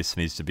that this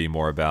needs to be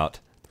more about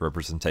the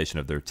representation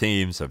of their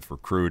teams, of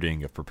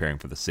recruiting, of preparing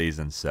for the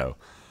season. So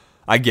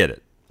I get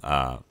it.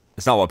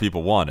 It's not what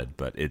people wanted,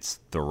 but it's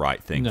the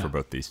right thing for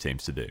both these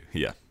teams to do.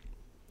 Yeah.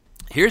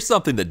 Here's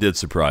something that did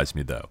surprise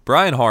me, though.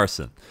 Brian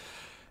Harsin,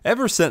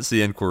 ever since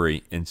the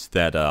inquiry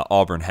that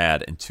Auburn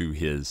had into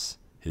his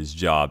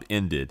job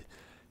ended,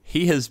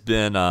 he has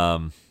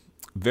been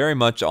very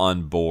much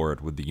on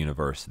board with the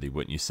university,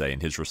 wouldn't you say,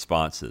 in his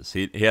responses.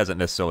 He hasn't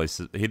necessarily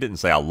 – he didn't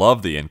say, I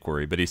love the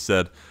inquiry, but he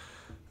said,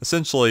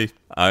 essentially,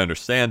 I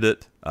understand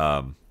it.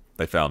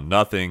 They found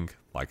nothing,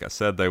 like I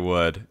said they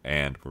would,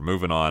 and we're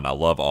moving on. I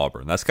love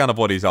Auburn. That's kind of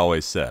what he's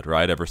always said,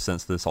 right, ever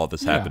since all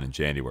this happened in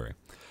January.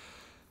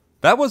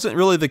 That wasn't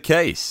really the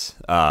case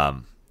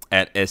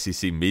at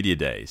SEC Media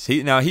Days.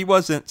 He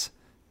wasn't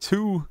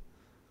too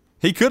 –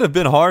 he could have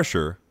been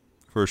harsher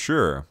for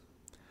sure.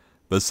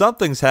 But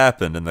something's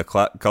happened in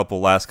the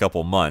last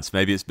couple months.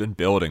 Maybe it's been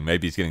building.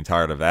 Maybe he's getting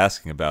tired of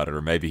asking about it,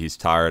 or maybe he's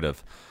tired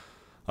of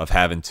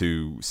having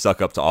to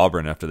suck up to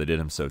Auburn after they did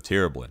him so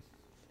terribly.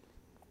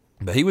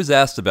 But he was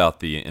asked about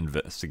the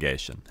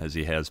investigation, as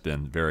he has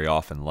been very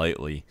often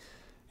lately.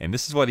 And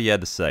this is what he had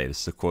to say.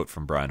 This is a quote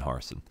from Brian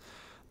Harsin.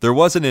 There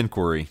was an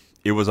inquiry.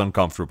 It was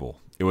uncomfortable.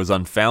 It was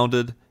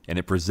unfounded, and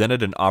it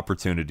presented an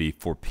opportunity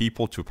for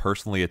people to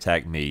personally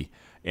attack me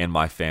and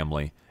my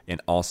family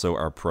and also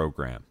our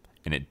program.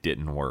 And it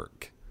didn't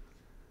work.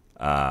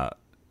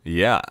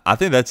 Yeah, I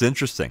think that's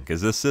interesting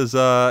because this is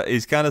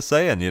he's kind of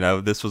saying,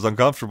 this was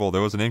uncomfortable.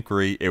 There was an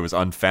inquiry. It was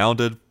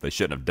unfounded. They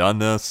shouldn't have done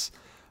this.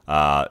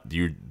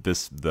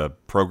 The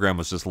program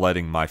was just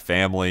letting my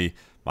family,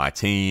 my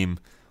team,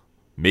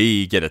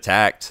 me get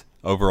attacked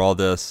over all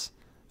this.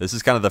 This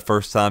is kind of the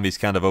first time he's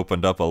kind of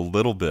opened up a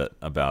little bit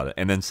about it,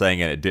 and then saying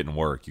it didn't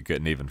work. You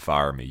couldn't even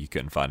fire me. You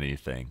couldn't find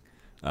anything.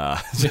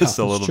 Just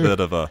a little bit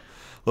of a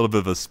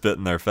spit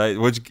in their face,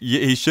 which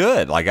he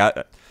should.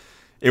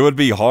 It would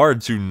be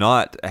hard to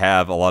not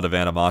have a lot of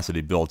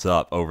animosity built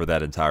up over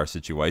that entire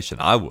situation.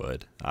 I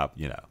would,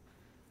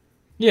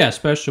 Yeah,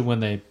 especially when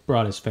they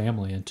brought his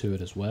family into it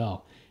as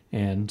well.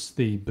 And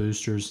the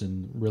boosters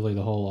and really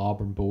the whole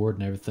Auburn board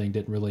and everything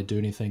didn't really do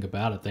anything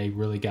about it. They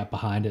really got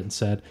behind it and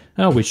said,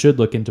 oh, we should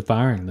look into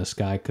firing this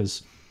guy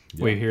because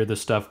we hear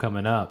this stuff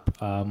coming up.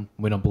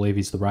 We don't believe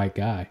he's the right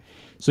guy.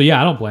 So,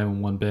 yeah, I don't blame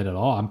him one bit at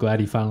all. I'm glad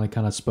he finally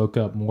kind of spoke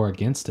up more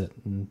against it.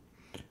 And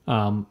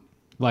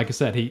like I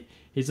said,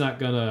 he's not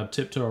going to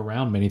tiptoe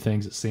around many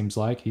things, it seems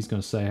like. He's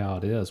going to say how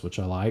it is, which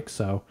I like.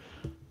 So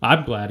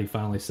I'm glad he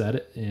finally said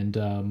it. And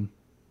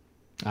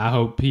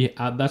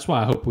that's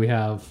why I hope we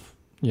have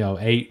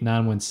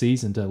 8-9 win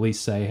season to at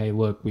least say, hey,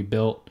 look, we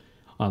built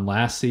on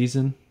last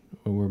season.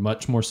 We were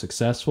much more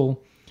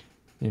successful.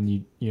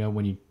 And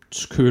when you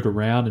screwed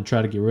around and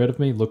tried to get rid of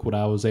me, look what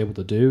I was able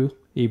to do,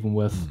 even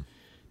with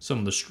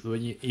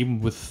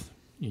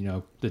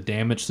the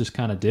damage this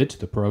kind of did to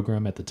the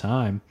program at the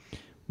time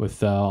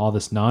with all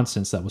this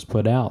nonsense that was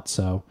put out.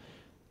 So,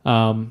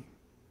 I'm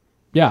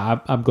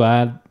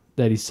glad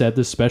that he said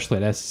this,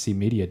 especially at SEC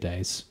Media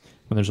Days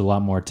when there's a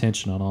lot more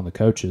attention on the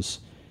coaches.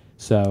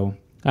 So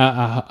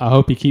I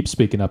hope he keeps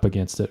speaking up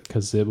against it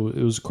because it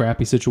was a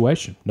crappy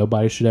situation.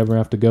 Nobody should ever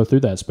have to go through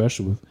that,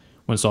 especially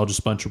when it's all just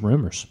a bunch of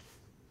rumors.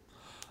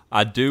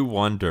 I do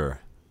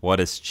wonder what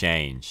has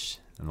changed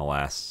in the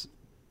last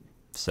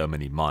so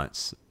many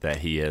months that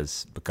he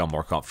has become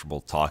more comfortable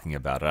talking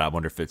about it. I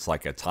wonder if it's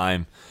like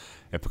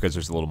because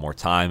there's a little more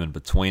time in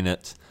between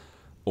it,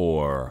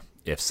 or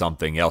if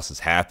something else has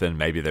happened.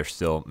 Maybe they're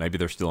still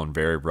in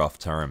very rough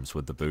terms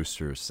with the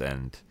boosters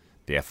and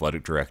the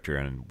athletic director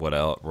and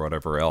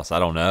whatever else. I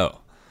don't know.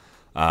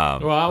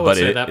 I would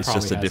say that it's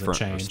probably just a different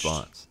changed.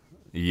 response.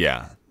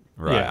 Yeah,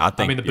 right. Yeah. I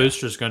think the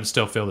boosters going to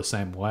still feel the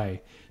same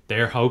way.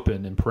 They're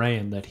hoping and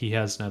praying that he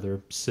has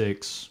another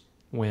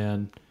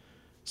 6-win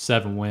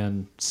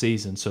 7-win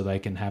season so they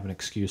can have an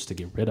excuse to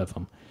get rid of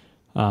him.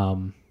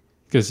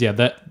 Because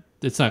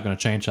it's not going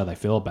to change how they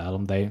feel about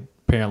him. They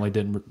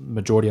apparently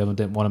majority of them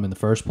didn't want him in the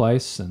first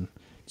place, and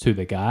it's who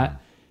they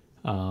got.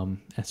 And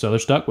so they're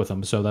stuck with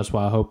him. So that's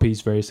why I hope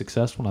he's very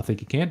successful, and I think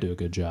he can do a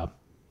good job.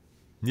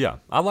 Yeah,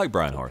 I like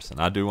Brian Harsin.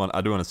 I do want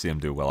to see him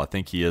do well. I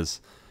think he is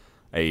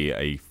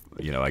a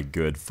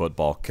good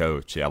football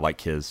coach. Yeah, I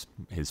like his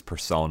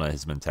persona,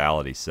 his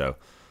mentality. So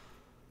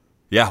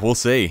yeah, we'll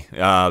see.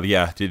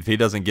 If he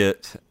doesn't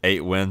get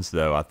 8 wins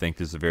though, I think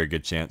there's a very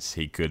good chance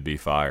he could be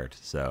fired.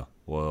 So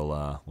we'll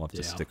have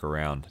to stick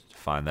around to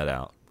find that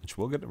out. Which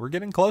we're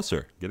getting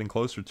closer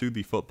to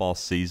the football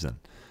season.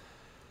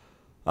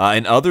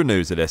 In other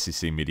news at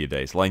SEC Media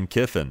Days, Lane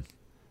Kiffin,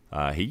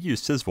 he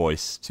used his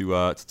voice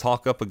to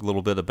talk up a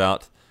little bit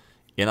about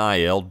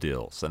NIL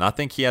deals, and I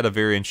think he had a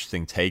very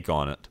interesting take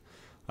on it.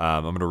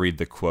 I'm going to read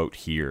the quote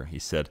here. He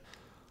said,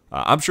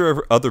 "I'm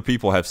sure other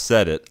people have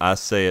said it. I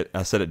said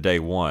it day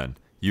one.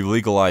 You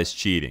legalize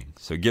cheating,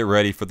 so get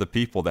ready for the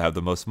people that have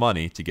the most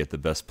money to get the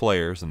best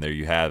players, and there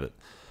you have it.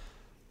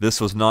 This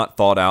was not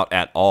thought out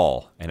at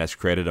all and has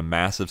created a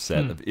massive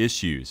set of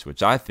issues,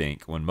 which I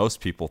think, when most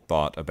people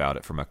thought about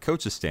it from a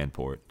coach's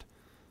standpoint,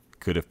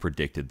 could have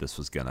predicted this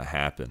was going to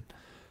happen."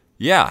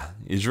 Yeah,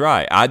 he's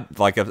right.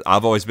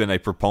 I've always been a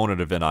proponent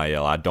of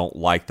NIL. I don't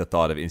like the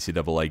thought of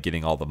NCAA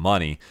getting all the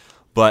money,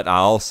 but I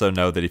also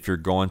know that if you're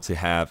going to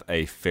have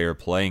a fair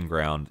playing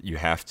ground, you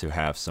have to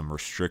have some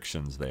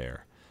restrictions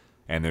there,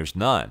 and there's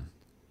none.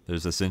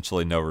 There's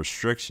essentially no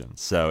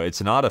restrictions, so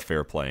it's not a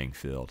fair playing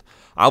field.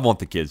 I want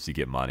the kids to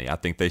get money. I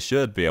think they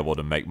should be able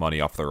to make money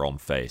off their own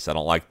face. I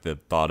don't like the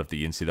thought of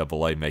the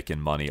NCAA making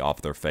money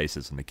off their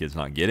faces and the kids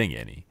not getting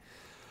any.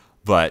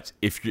 But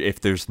if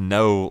there's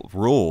no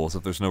rules,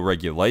 if there's no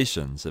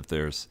regulations, if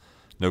there's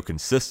no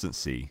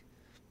consistency,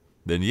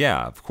 then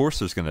yeah, of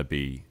course it's not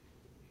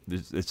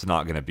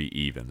going to be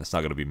even. It's not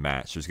going to be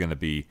matched. There's going to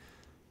be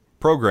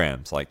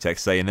programs like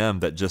Texas A&M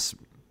that just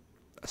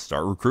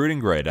start recruiting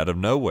grade out of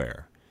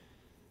nowhere.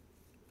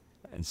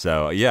 And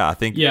so, yeah, I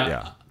think,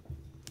 yeah.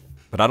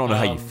 But I don't know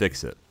how you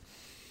fix it.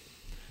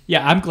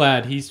 Yeah, I'm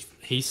glad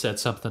he said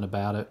something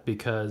about it,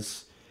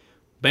 because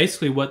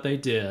basically what they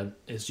did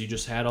is you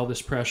just had all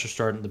this pressure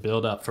starting to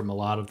build up from a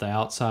lot of the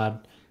outside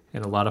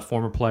and a lot of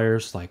former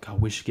players, like, oh,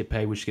 we should get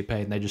paid.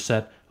 And they just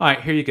said, all right,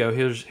 here you go.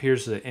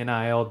 Here's the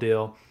NIL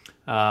deal.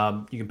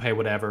 You can pay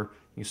whatever.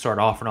 You can start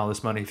offering all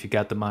this money if you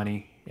got the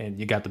money and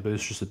you got the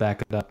boosters to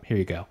back it up. Here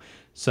you go.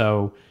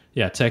 So,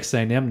 yeah, Texas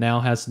A&M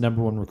now has the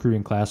number 1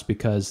 recruiting class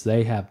because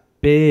they have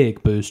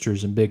big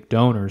boosters and big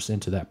donors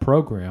into that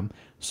program.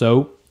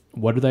 So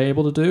what are they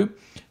able to do?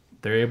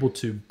 They're able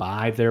to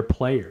buy their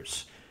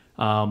players.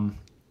 And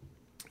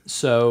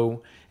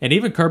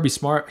even Kirby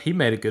Smart, he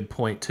made a good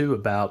point too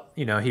about,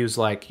 he was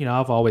like,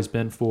 I've always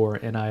been for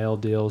NIL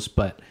deals,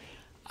 but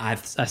I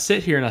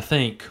sit here and I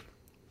think,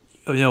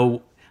 I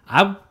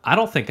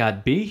don't think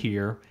I'd be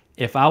here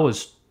if I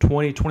was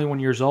 20,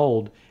 21 years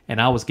old and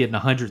I was getting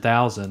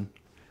 $100,000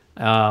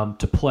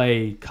 to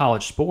play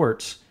college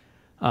sports.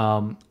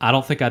 I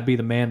don't think I'd be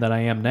the man that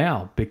I am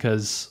now,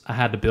 because I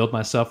had to build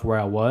myself where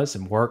I was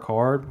and work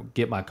hard,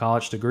 get my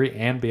college degree,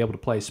 and be able to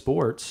play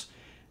sports.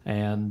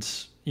 And,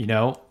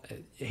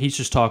 he's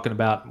just talking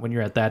about when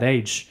you're at that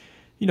age,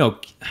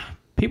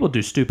 people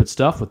do stupid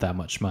stuff with that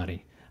much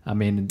money. I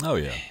mean, oh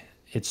yeah,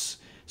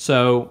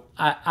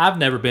 I've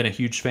never been a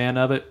huge fan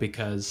of it,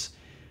 because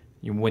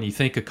when you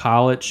think of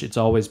college, it's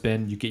always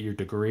been you get your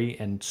degree,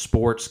 and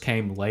sports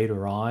came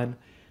later on.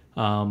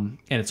 And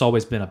it's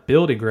always been a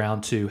building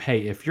ground to,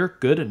 hey, if you're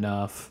good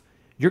enough,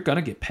 you're going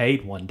to get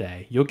paid one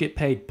day. You'll get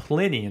paid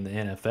plenty in the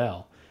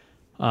NFL.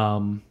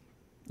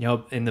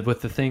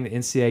 With the thing, the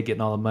NCAA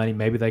getting all the money,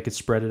 maybe they could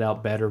spread it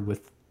out better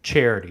with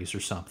charities or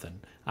something.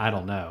 I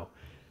don't know.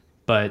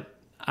 But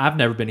I've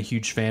never been a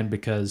huge fan,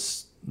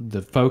 because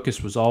the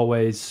focus was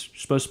always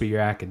supposed to be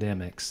your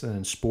academics,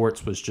 and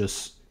sports was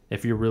just,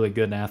 if you're really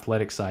good in the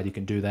athletic side, you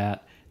can do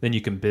that. Then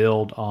you can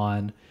build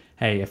on,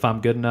 hey, if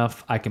I'm good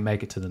enough, I can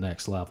make it to the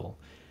next level.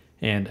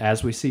 And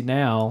as we see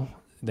now,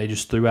 they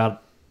just threw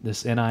out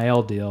this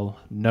NIL deal,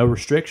 no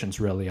restrictions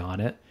really on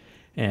it,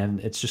 and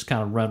it's just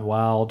kind of run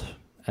wild,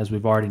 as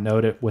we've already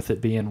noted, with it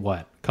being,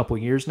 a couple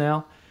years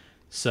now.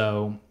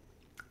 So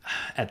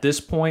at this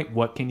point,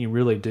 what can you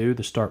really do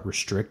to start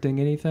restricting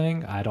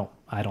anything? I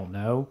don't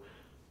know.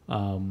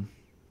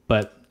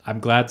 But I'm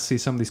glad to see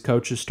some of these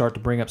coaches start to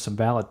bring up some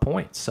valid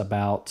points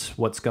about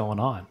what's going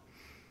on.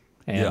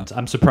 And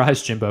I'm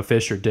surprised Jimbo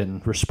Fisher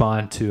didn't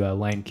respond to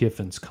Lane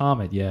Kiffin's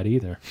comment yet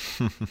either.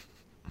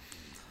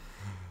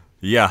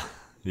 Yeah.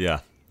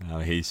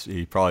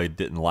 He probably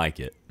didn't like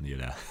it,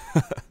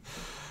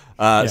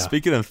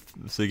 Speaking of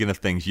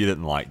things you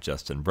didn't like,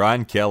 Justin,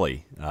 Brian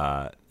Kelly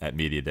at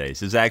Media Days,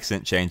 his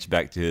accent changed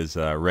back to his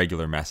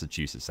regular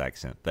Massachusetts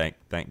accent.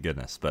 Thank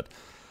goodness. But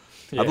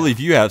I believe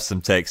you have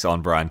some takes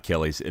on Brian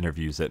Kelly's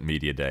interviews at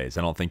Media Days.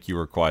 I don't think you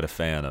were quite a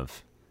fan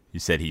of.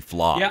 You said he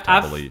flopped. I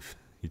believe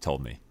you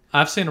told me.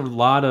 I've seen a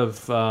lot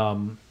of,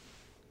 and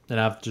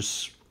I've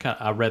just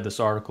I read this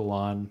article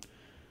on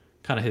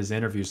kind of his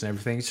interviews and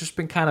everything, it's just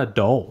been kind of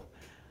dull,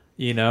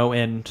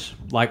 and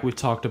like we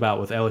talked about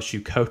with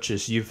LSU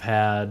coaches, you've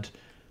had,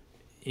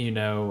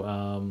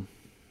 I'm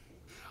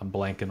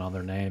blanking on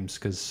their names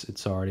because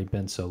it's already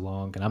been so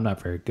long, and I'm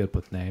not very good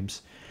with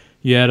names.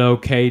 You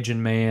had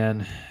Cajun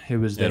man who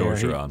was there.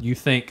 Orgeron.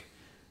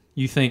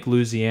 You think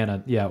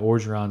Louisiana,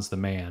 Orgeron's the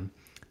man.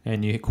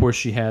 And of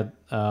course you had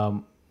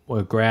a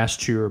grass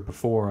chewer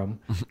before him.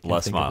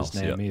 Les Miles.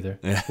 His name either.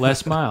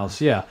 Les Miles,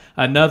 yeah.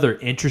 Another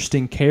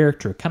interesting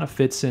character. Kind of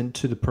fits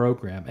into the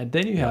program. And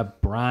then you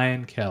have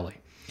Brian Kelly.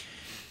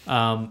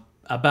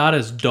 About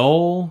as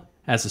dull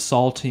as a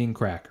saltine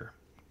cracker.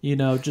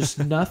 Just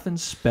nothing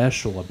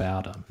special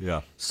about him.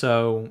 Yeah.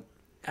 So,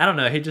 I don't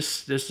know.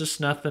 There's just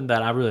nothing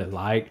that I really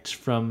liked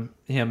from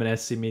him in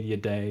SC Media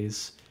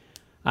Days.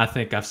 I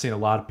think I've seen a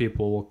lot of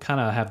people kind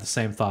of have the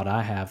same thought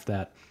I have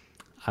that,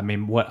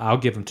 I'll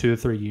give him 2 or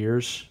 3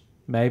 years,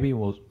 maybe.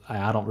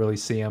 I don't really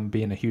see him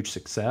being a huge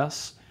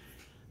success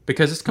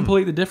because it's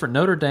completely different.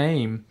 Notre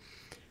Dame,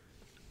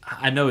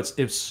 I know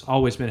it's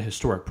always been a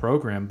historic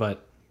program,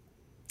 but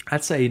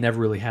I'd say he never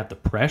really had the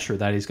pressure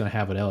that he's going to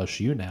have at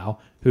LSU now,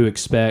 who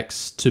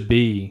expects to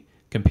be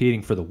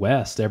competing for the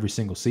West every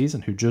single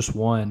season, who just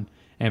won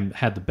and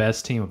had the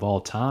best team of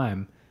all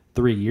time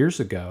 3 years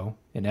ago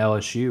in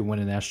LSU,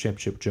 winning the national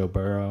championship with Joe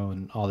Burrow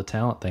and all the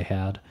talent they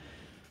had.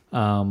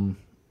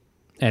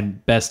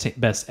 And best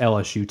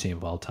LSU team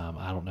of all time.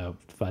 I don't know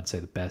if I'd say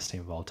the best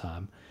team of all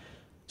time.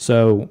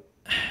 So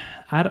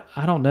I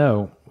don't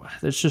know.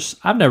 It's just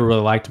I've never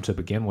really liked him to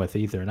begin with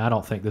either, and I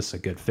don't think this is a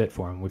good fit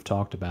for him. We've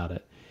talked about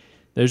it.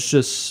 There's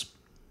just,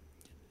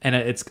 and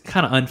it's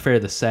kind of unfair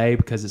to say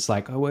because it's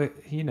like,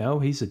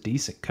 he's a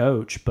decent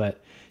coach,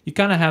 but you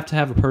kind of have to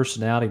have a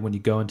personality when you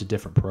go into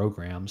different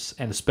programs,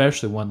 and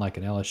especially one like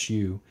an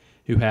LSU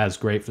who has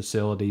great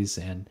facilities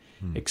and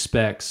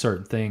expects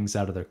certain things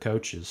out of their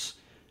coaches.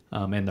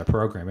 In their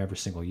program every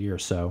single year.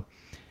 So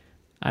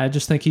I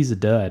just think he's a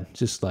dud.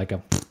 Just like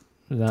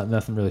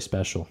nothing really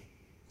special.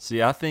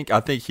 See, I think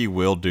he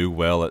will do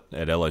well at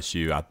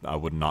LSU. I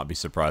would not be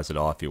surprised at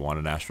all if he won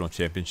a national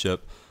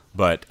championship.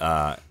 But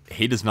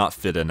he does not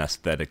fit in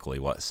aesthetically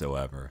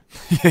whatsoever.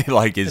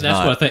 Like he's that's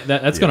not. What I think.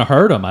 That's going to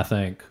hurt him, I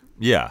think.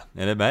 Yeah,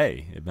 and it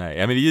may.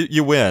 I mean,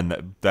 you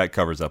win, that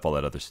covers up all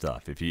that other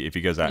stuff. If he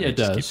goes out and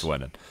just keeps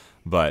winning.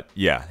 But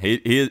yeah,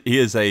 he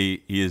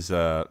is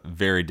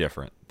very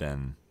different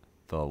than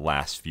the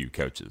last few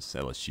coaches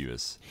LSU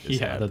is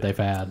that they've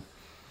had.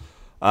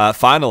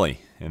 Finally,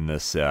 in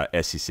this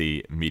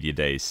SEC Media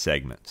Days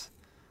segment,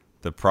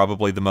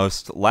 probably the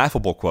most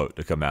laughable quote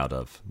to come out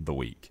of the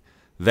week.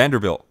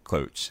 Vanderbilt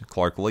coach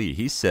Clark Lee,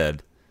 he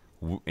said,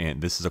 and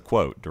this is a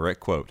quote, direct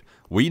quote,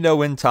 "We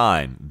know in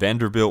time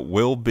Vanderbilt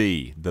will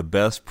be the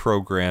best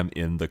program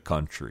in the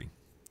country."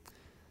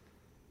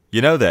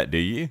 You know that, do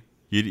you?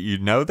 You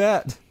know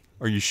that?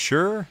 Are you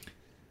sure?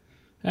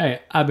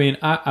 Hey,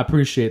 I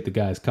appreciate the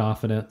guy's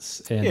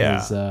confidence and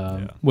his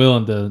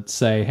willing to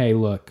say, hey,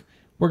 look,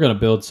 we're going to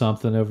build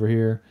something over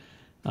here.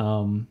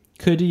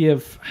 Could he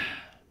have...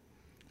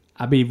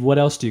 what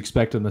else do you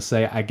expect him to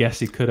say? I guess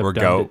he could have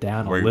dumbed it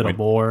down a little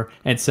more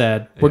and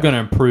said, we're going to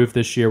improve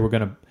this year. We're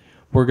going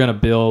to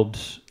build,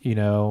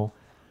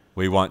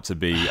 We want to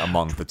be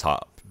among the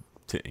top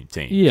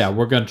teams. Yeah,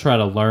 we're going to try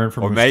to learn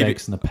from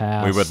mistakes in the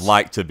past. We would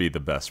like to be the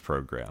best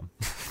program.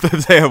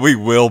 We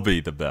will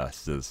be the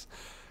best is...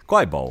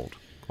 Quite bold.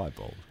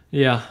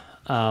 Yeah,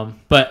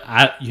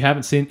 but you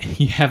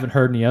haven't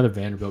heard any other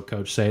Vanderbilt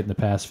coach say it in the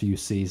past few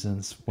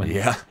seasons. When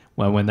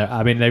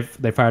they're,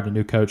 they fired a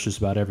new coach just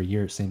about every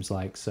year it seems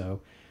like.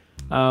 So,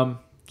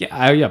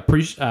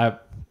 appreciate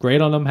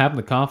great on them having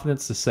the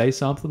confidence to say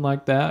something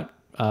like that.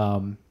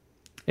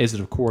 Is it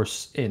of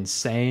course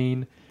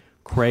insane,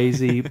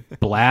 crazy,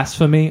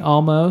 blasphemy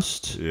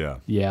almost?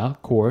 Yeah,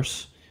 of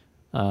course.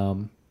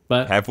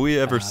 But have we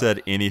ever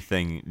said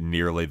anything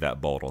nearly that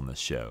bold on this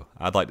show?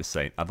 I'd like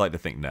to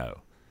think no.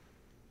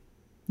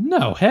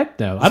 No, heck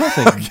no. I don't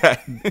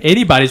think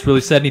anybody's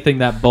really said anything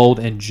that bold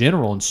in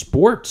general in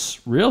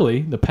sports,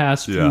 really, the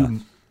past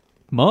few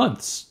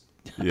months.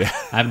 Yeah.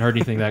 I haven't heard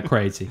anything that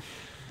crazy.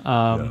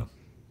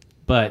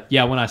 But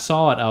yeah, when I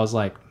saw it, I was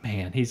like,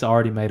 man, he's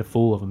already made a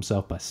fool of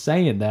himself by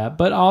saying that.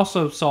 But I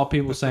also saw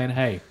people saying,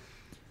 hey,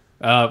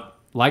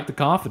 like the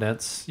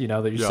confidence, that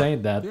you're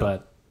saying that,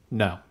 but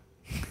no.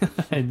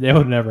 And that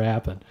would never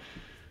happen.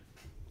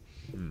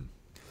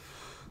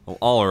 Well,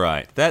 all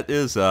right.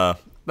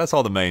 That's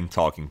all the main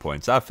talking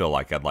points I feel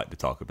like I'd like to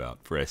talk about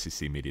for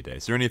SEC Media Day.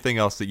 Is there anything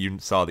else that you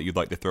saw that you'd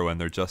like to throw in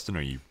there, Justin, or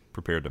are you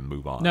prepared to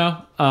move on?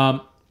 No.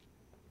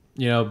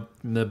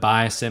 The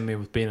bias in me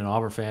with being an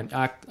Auburn fan,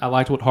 I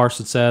liked what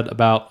Harsin said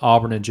about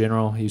Auburn in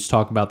general. He was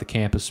talking about the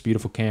campus,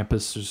 beautiful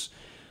campus. There's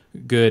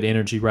good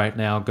energy right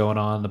now going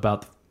on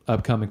about the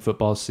upcoming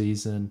football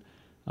season.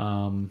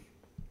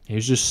 He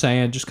was just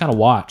saying, just kind of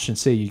watch and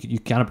see. You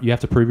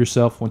have to prove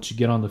yourself once you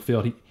get on the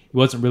field. He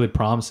wasn't really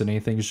promising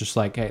anything. It's just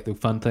like, hey, the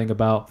fun thing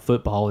about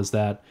football is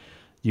that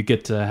you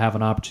get to have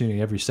an opportunity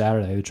every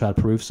Saturday to try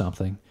to prove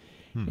something.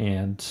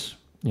 And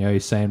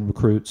he's saying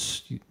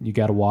recruits, you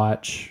got to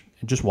watch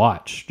and just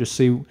watch, just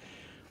see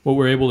what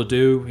we're able to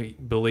do. He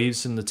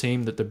believes in the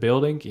team that they're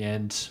building,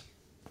 and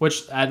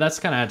which that's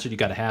the kind of attitude you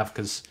got to have,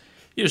 because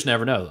you just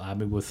never know. I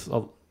mean, with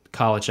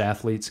college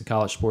athletes and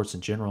college sports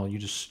in general, you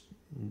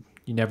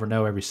never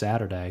know every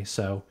Saturday.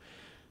 So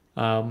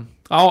I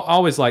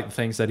always like the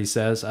things that he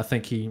says. I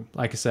think he,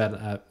 like I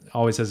said,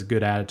 always has a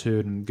good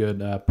attitude and good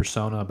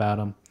persona about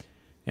him,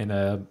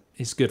 and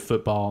he's a good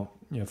football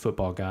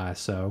guy.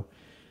 So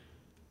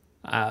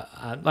like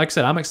I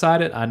said, I'm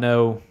excited. I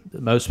know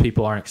that most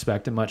people aren't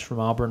expecting much from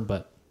Auburn,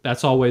 but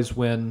that's always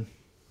when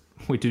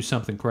we do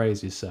something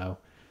crazy. So,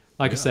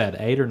 like I said,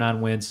 8 or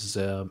 9 wins is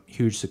a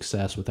huge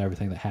success with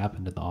everything that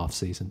happened in the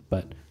offseason.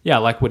 But, yeah, I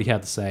like what he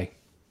had to say.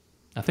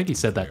 I think he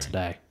said that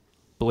today. I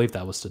believe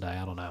that was today.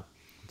 I don't know.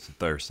 It's a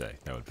Thursday.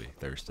 That would be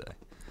Thursday.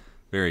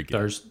 Very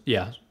good.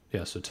 Yeah,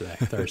 so today,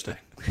 Thursday.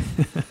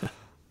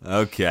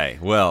 Okay.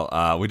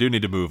 Well, we do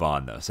need to move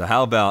on, though. So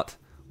how about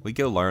we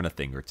go learn a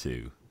thing or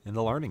two in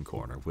the Learning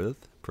Corner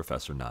with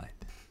Professor Knight.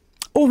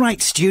 All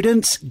right,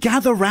 students,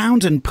 gather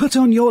round and put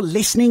on your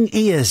listening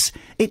ears.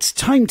 It's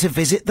time to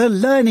visit the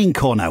Learning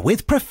Corner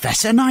with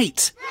Professor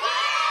Knight.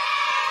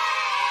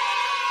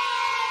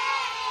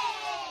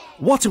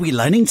 What are we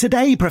learning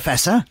today,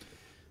 Professor?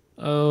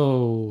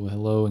 Oh,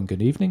 hello and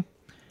good evening.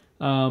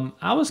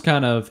 I was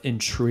kind of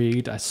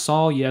intrigued. I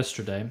saw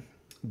yesterday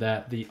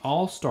that the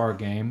All-Star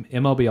game,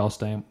 MLB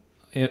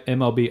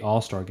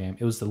All-Star game,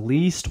 it was the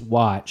least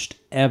watched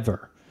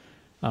ever.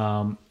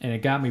 And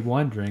it got me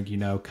wondering,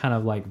 kind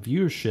of like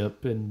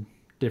viewership in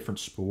different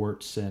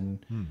sports and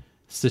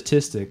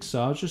statistics.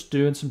 So I was just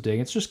doing some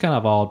digging. It's just kind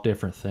of all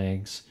different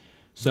things.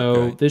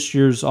 So this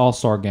year's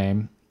All-Star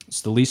game,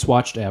 it's the least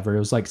watched ever. It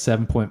was like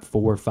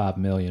 7.45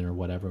 million or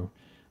whatever.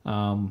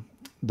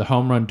 The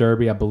home run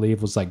derby, I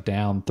believe, was like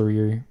down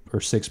 3 or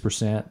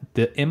 6%.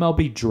 The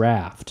MLB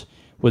draft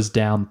was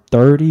down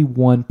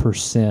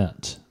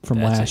 31%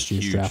 from last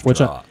year's draft,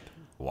 which I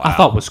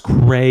thought was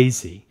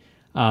crazy.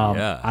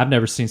 I've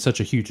never seen such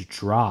a huge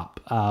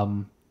drop,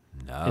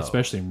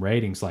 especially in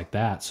ratings like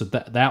that. So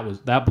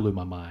that blew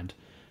my mind.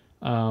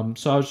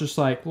 So I was just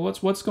like, well,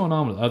 what's going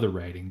on with other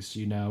ratings?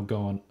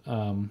 Going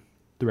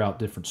throughout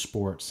different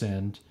sports,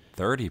 and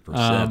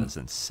 30% is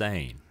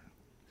insane.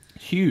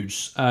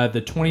 Huge.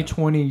 The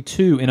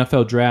 2022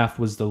 NFL draft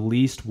was the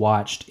least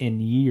watched in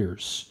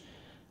years.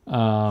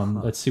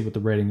 Let's see what the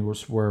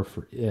ratings were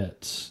for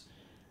it.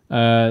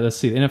 Let's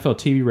see, the NFL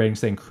TV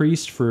ratings, they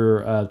increased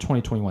for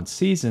 2021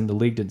 season. The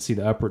league didn't see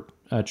the upward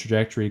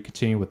trajectory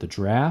continue with the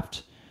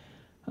draft.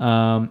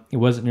 It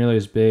wasn't nearly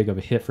as big of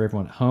a hit for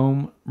everyone at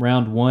home.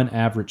 Round 1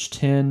 averaged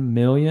 10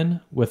 million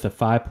with a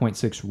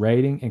 5.6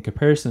 rating. In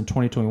comparison, the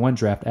 2021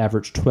 draft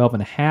averaged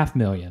 12.5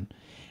 million.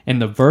 And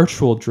the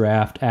virtual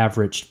draft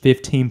averaged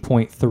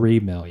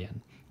 15.3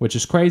 million, which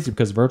is crazy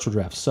because the virtual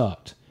draft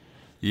sucked.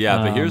 Yeah,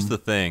 but here's the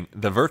thing.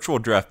 The virtual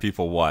draft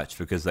people watched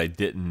because they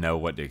didn't know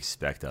what to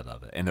expect out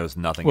of it, and there was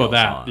nothing else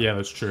on. Yeah,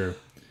 that's true.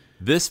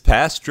 This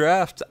past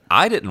draft,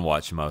 I didn't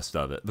watch most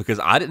of it because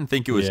I didn't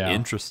think it was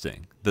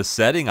interesting. The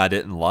setting I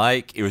didn't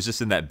like. It was just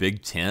in that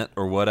big tent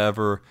or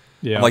whatever.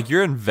 Yeah. Like,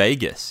 you're in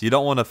Vegas. You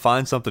don't want to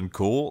find something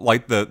cool.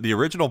 Like, the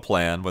original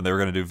plan when they were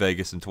going to do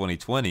Vegas in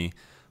 2020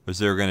 was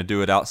they were going to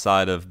do it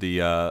outside of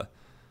the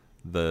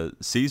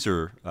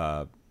Caesar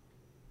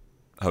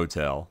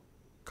hotel,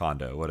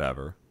 condo,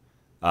 whatever.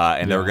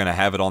 And they were going to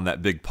have it on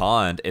that big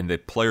pond, and the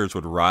players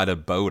would ride a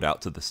boat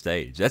out to the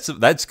stage.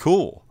 That's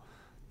cool.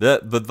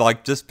 But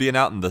like just being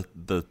out in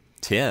the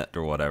tent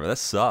or whatever, that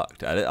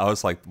sucked. I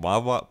was like,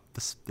 why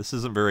this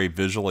isn't very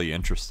visually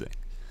interesting.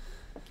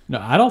 No,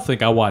 I don't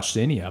think I watched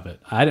any of it.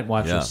 I didn't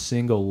watch a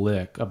single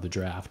lick of the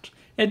draft.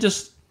 It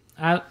just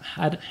I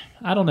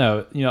don't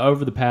know.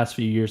 Over the past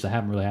few years, I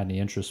haven't really had any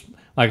interest.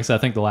 Like I said, I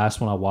think the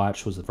last one I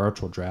watched was the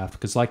virtual draft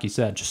because, like you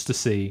said, just to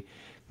see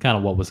kind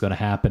of what was going to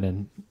happen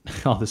and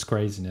all this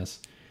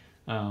craziness.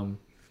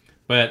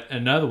 But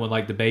another one,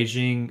 like the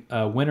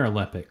Beijing Winter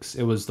Olympics,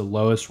 it was the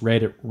lowest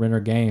rated Winter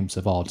Games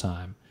of all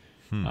time.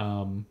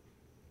 And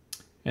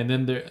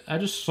then I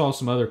just saw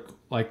some other,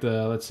 like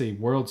let's see,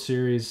 World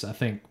Series, I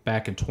think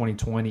back in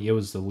 2020, it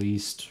was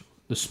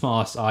the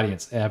smallest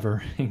audience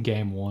ever in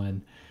Game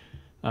 1.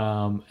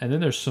 And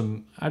then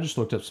I just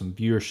looked up some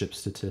viewership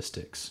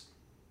statistics.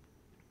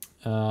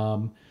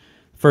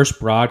 First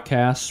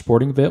broadcast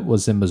sporting event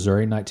was in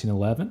Missouri in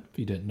 1911, if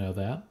you didn't know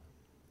that.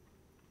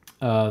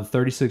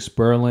 36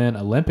 Berlin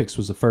Olympics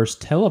was the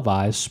first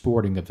televised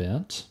sporting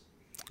event.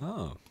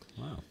 Oh,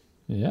 wow.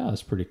 Yeah,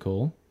 that's pretty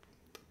cool.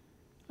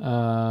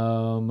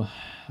 Let's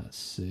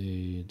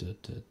see.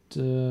 If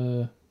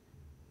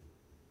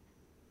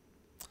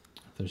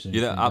there's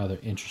anything other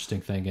interesting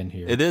thing in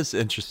here. It is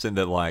interesting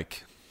that,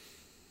 like,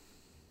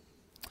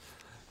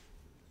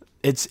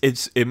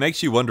 it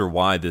makes you wonder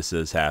why this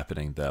is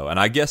happening, though. And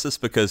I guess it's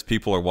because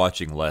people are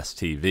watching less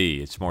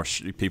TV. It's more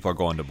people are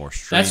going to more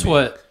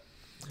streaming.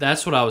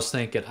 That's what I was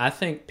thinking. I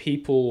think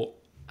people,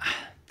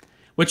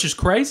 which is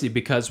crazy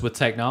because with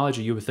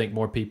technology, you would think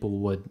more people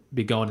would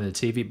be going to the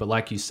TV. But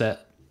like you said,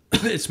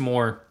 it's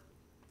more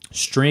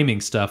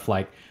streaming stuff.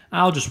 Like,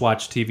 I'll just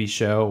watch a TV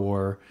show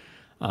or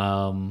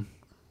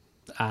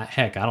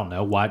Heck, I don't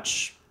know.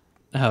 Watch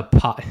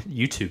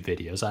YouTube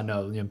videos. I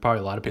know, probably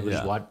a lot of people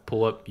just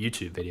pull up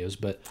YouTube videos,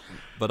 but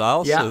I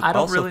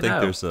also really think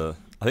know.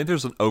 I think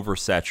there's an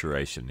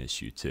oversaturation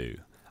issue too.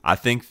 I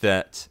think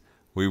that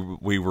we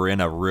were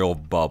in a real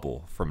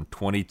bubble from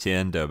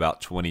 2010 to about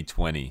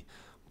 2020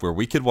 where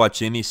we could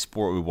watch any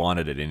sport we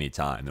wanted at any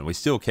time, and we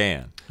still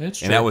can. It's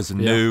true. And that was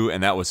new,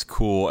 and that was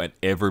cool, and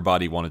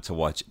everybody wanted to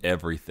watch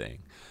everything.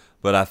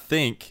 But I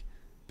think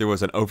there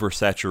was an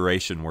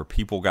oversaturation where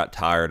people got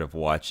tired of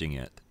watching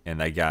it, and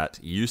they got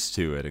used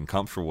to it and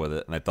comfortable with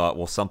it, and they thought,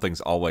 well,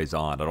 something's always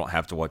on. I don't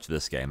have to watch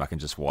this game. I can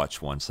just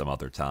watch one some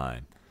other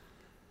time.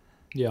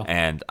 Yeah.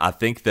 And I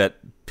think that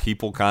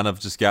people kind of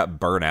just got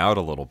burnt out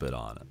a little bit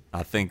on it.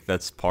 I think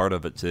that's part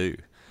of it too.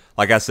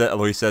 Like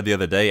we said the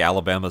other day,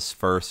 Alabama's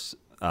first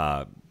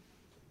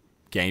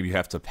game you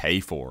have to pay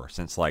for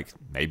since like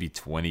maybe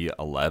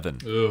 2011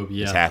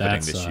 is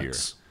happening this year.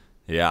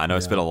 Yeah, I know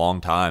it's been a long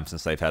time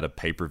since they've had a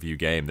pay-per-view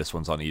game. This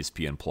one's on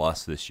ESPN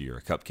Plus this year,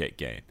 a cupcake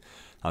game.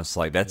 I was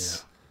like,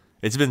 it's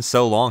been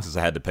so long since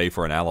I had to pay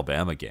for an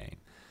Alabama game.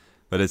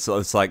 But it's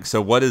like,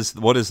 so what is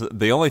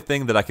the only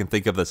thing that I can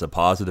think of that's a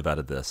positive out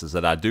of this is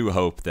that I do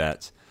hope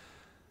that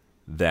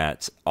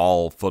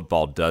all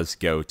football does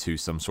go to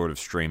some sort of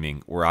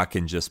streaming where I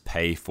can just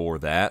pay for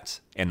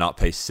that and not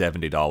pay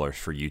 $70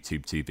 for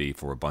YouTube TV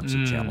for a bunch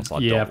of channels I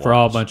don't watch. For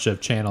all a bunch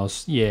of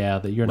channels,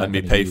 that you're not. Let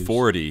me pay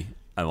 $40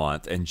 a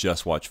month and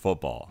just watch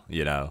football.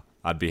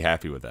 I'd be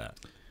happy with that.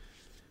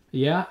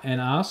 Yeah,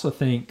 and I also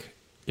think,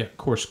 of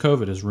course,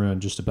 COVID has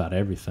ruined just about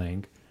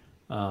everything.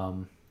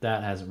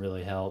 That hasn't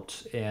really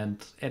helped,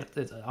 and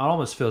it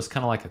almost feels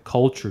kind of like a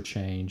culture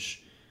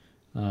change.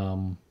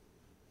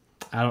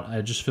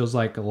 It just feels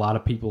like a lot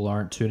of people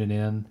aren't tuning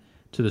in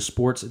to the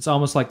sports. It's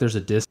almost like there's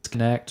a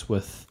disconnect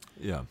with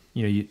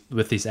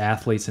with these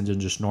athletes and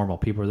just normal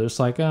people. They're just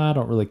like, I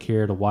don't really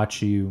care to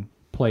watch you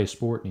play a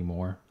sport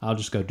anymore. I'll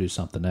just go do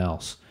something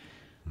else.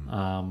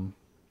 I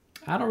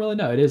don't really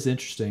know. It is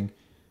interesting,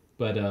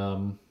 but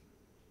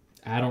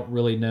I don't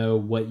really know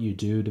what you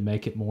do to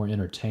make it more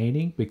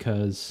entertaining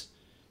because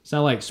it's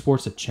not like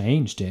sports have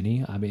changed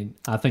any. I mean,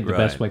 I think the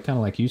best way, kind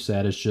of like you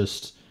said, is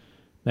just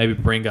maybe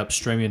bring up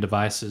streaming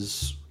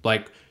devices.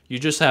 Like, you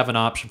just have an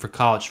option for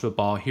college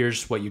football.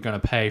 Here's what you're going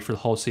to pay for the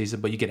whole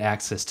season, but you get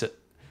access to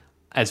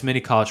as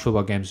many college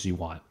football games as you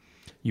want.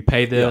 You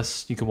pay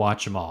this, you can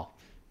watch them all.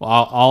 Well,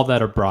 all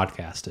that are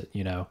broadcasted,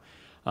 which,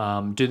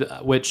 I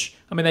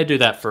mean, they do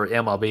that for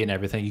MLB and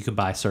everything. You can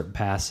buy certain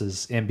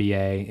passes,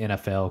 NBA,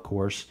 NFL, of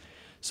course.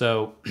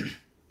 So,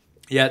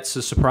 it's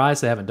a surprise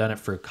they haven't done it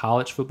for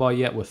college football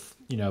yet with,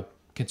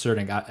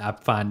 considering I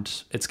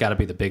find it's got to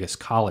be the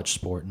biggest college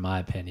sport, in my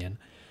opinion.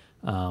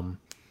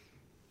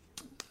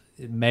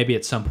 Maybe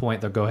at some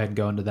point they'll go ahead and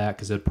go into that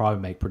because it'd probably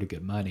make pretty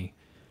good money.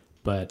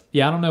 But, I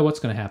don't know what's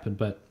going to happen.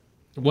 But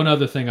one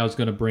other thing I was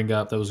going to bring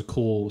up that was a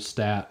cool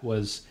stat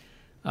was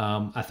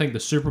I think the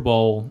Super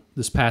Bowl,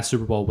 this past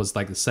Super Bowl, was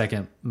like the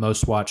second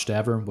most watched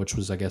ever, which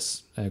was, I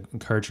guess, an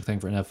encouraging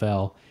thing for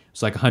NFL. It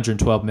was like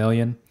 112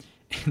 million.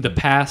 The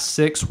past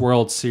 6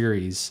 World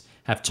Series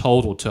have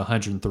totaled to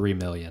 103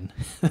 million.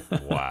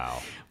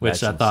 Wow.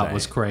 Which I thought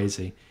was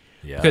crazy.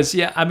 Yeah. Because,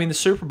 I mean, the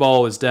Super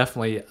Bowl is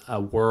definitely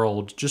a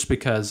world just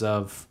because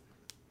of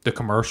the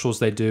commercials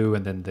they do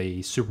and then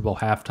the Super Bowl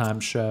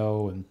halftime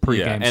show and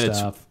pregame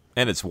stuff.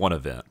 And it's one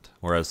event,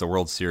 whereas the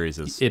World Series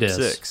is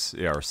 6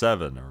 or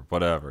 7 or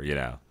whatever,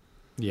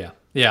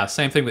 Yeah,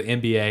 same thing with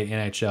NBA,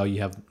 NHL.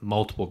 You have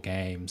multiple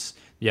games.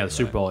 Yeah, the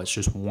Super Bowl, it's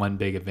just one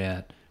big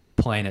event.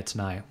 Playing it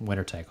tonight,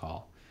 winner take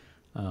all.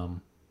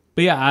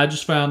 But I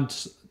just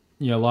found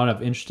a lot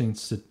of interesting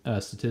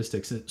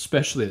statistics,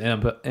 especially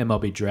the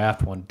MLB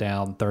draft one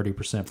down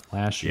 30% from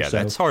last year. Yeah,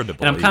 that's hard to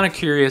believe. And I'm kind of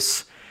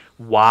curious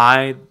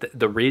why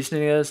the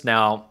reasoning is.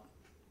 Now,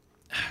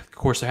 of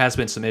course, there has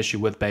been some issue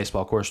with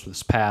baseball. Of course, with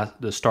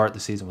the start of the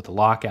season with the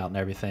lockout and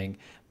everything,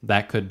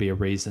 that could be a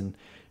reason.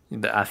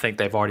 I think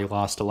they've already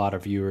lost a lot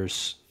of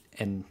viewers,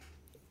 and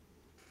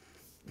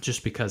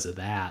just because of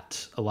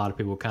that, a lot of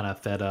people kind of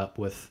fed up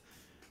with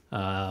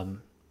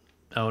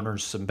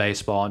owners in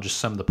baseball and just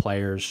some of the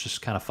players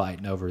just kind of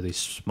fighting over these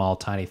small,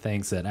 tiny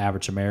things that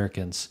average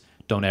Americans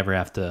don't ever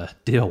have to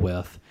deal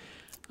with.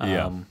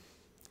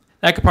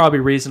 That could probably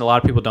be a reason a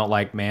lot of people don't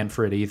like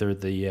Manfred either,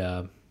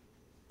 the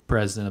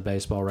president of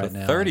baseball right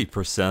now.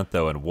 30%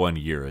 though in 1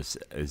 year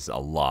is a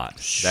lot.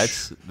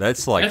 That's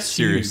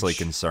seriously huge.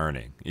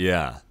 Concerning.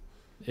 Yeah,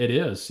 it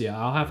is. Yeah,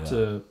 I'll have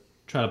to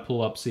try to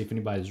pull up, see if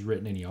anybody's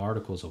written any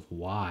articles of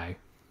why.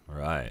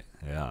 Right.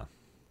 Yeah.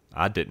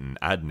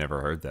 I'd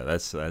never heard that.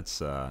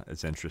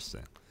 It's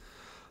interesting.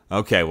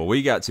 Okay, well,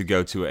 we got to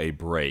go to a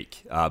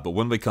break, but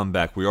when we come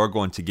back, we are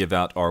going to give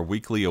out our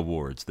weekly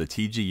awards, the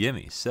TG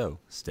Emmys, so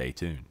stay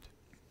tuned.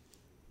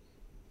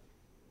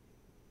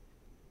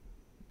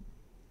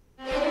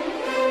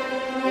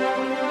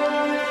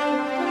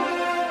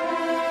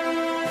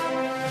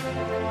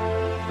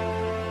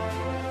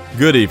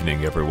 Good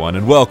evening, everyone,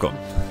 and welcome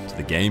to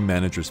the Game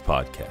Managers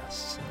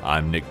Podcast.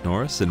 I'm Nick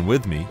Norris, and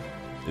with me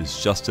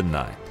is Justin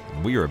Knight,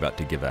 and we are about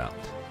to give out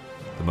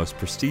the most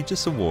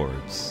prestigious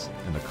awards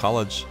in the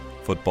college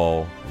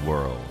football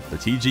world, the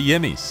TG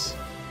Emmys.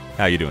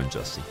 How you doing,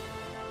 Justin?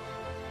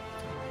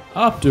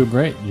 Oh, I'm doing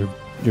great.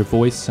 Your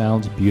voice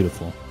sounds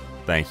beautiful.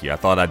 Thank you. I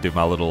thought I'd do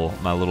my little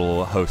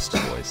host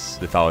voice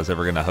if I was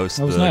ever going to host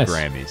the nice.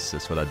 Grammys.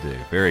 That's what I do.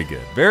 Very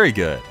good. Very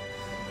good.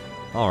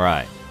 All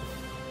right.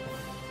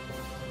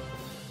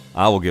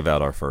 I will give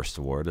out our first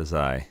award, as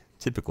I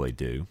typically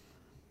do.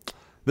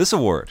 This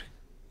award,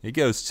 it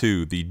goes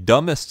to the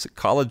dumbest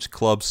college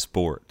club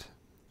sport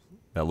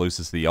that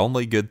loses the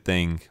only good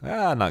thing,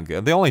 not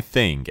good, the only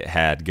thing it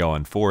had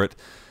going for it,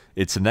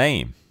 its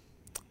name.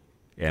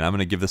 And I'm going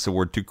to give this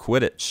award to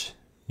Quidditch.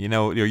 You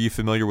know, are you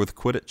familiar with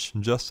Quidditch,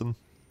 Justin?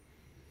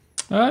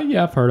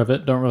 Yeah, I've heard of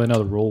it. Don't really know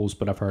the rules,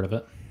 but I've heard of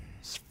it.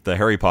 It's the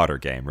Harry Potter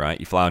game, right?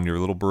 You fly on your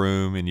little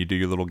broom and you do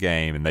your little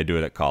game, and they do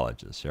it at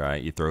colleges,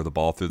 right? You throw the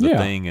ball through the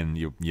thing, and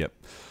yep.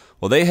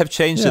 Well, they have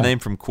changed the name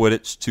from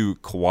Quidditch to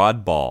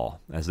Quad Ball,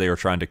 as they are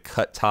trying to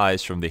cut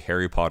ties from the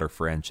Harry Potter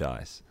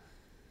franchise.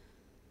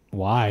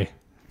 Why?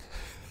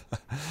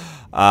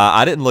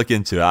 I didn't look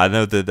into it. I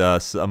know that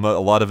a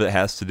lot of it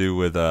has to do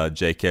with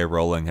J.K.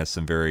 Rowling has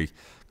some very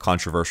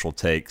controversial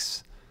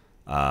takes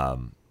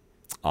on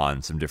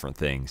some different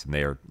things, and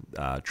they are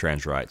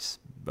trans rights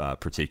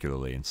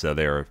particularly, and so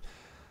they're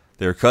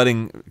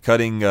cutting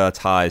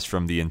ties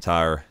from the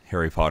entire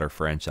Harry Potter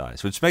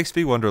franchise, which makes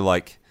me wonder,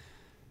 like,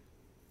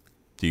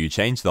 do you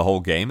change the whole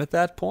game at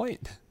that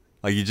point?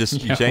 Like you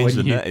change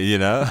the name, you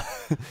know?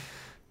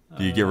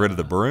 Do you get rid of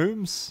the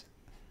brooms?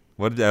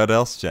 What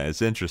else changed?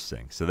 It's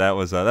interesting. So that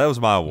was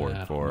my award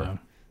for.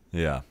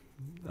 Yeah,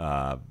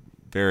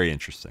 very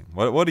interesting.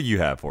 What do you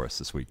have for us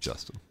this week,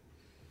 Justin?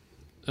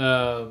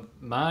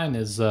 Mine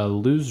is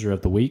loser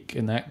of the week,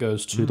 and that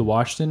goes to the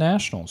Washington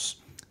Nationals.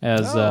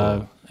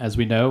 As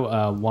we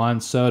know, Juan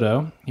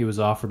Soto, he was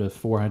offered a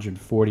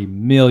 $440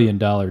 million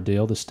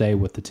deal to stay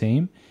with the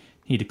team.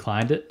 He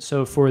declined it.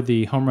 So for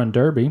the Home Run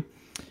Derby,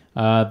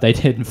 they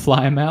didn't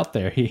fly him out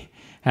there. He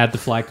had to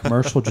fly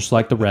commercial just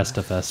like the rest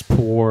of us.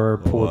 Poor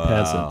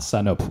peasants.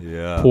 I know.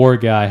 Yeah. Poor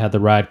guy had to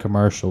ride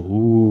commercial.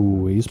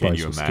 Ooh, he's probably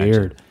so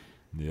scared.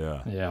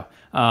 Yeah.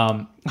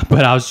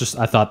 But I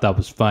thought that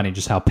was funny,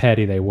 just how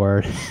petty they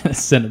were.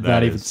 Send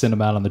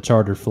him out on the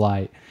charter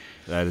flight.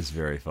 That is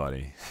very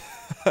funny.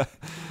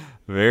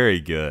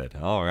 Very good.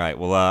 All right.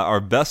 Well,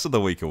 our Best of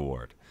the Week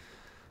award.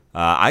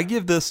 I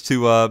give this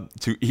to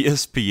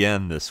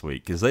ESPN this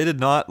week because they did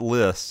not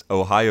list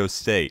Ohio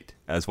State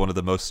as one of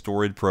the most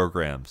storied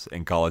programs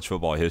in college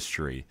football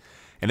history.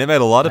 And it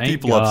made a lot of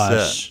people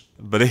upset.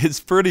 But it's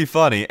pretty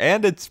funny,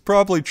 and it's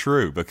probably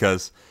true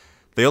because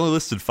they only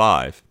listed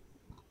 5.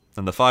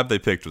 And the 5 they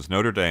picked was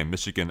Notre Dame,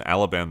 Michigan,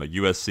 Alabama,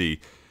 USC,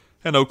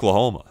 and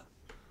Oklahoma.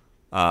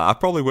 I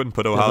probably wouldn't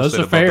put Ohio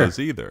State above those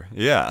either.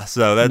 Yeah,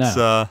 so that's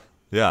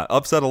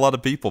upset a lot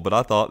of people, but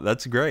I thought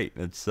that's great.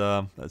 That's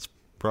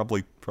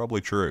probably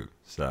true.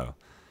 So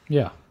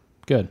yeah,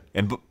 good.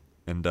 And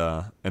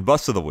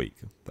Bust of the Week,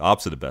 the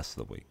opposite of Best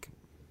of the Week.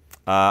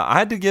 I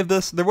had to give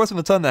this. There wasn't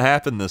a ton that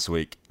happened this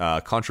week,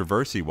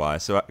 controversy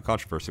wise. So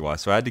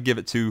I had to give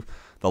it to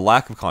the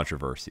lack of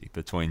controversy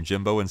between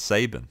Jimbo and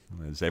Saban,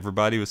 as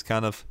everybody was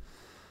kind of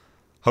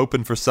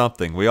hoping for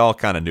something. We all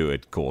kind of knew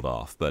it cooled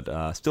off,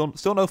 but still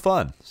no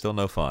fun. Still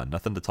no fun.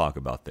 Nothing to talk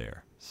about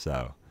there.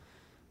 So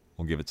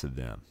we'll give it to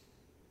them.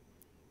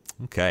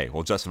 Okay,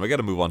 well, Justin, we got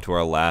to move on to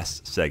our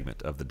last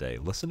segment of the day,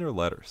 listener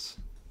letters.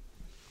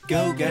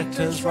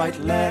 Go-getters write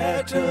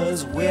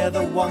letters, we're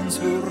the ones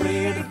who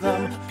read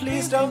them.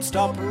 Please don't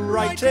stop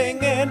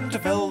writing in to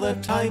fill the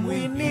time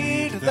we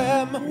need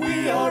them.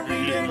 We are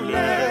reading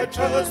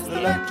letters,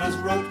 the letters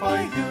wrote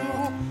by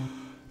you.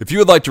 If you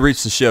would like to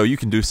reach the show, you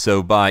can do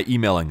so by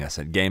emailing us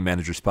at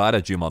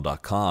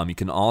gamemanagerspod@gmail.com. You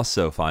can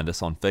also find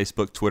us on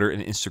Facebook, Twitter,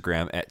 and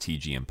Instagram at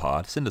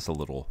TGMPod. Send us a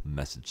little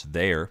message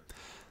there.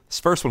 This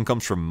first one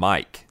comes from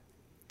Mike.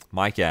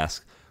 Mike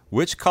asks,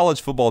 which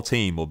college football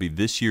team will be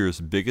this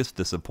year's biggest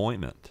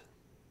disappointment?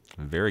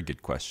 Very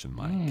good question,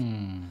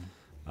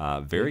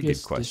 Mike. Very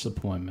good question.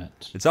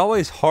 Disappointment. It's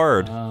always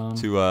hard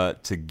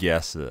to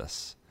guess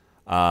this.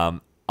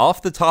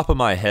 Off the top of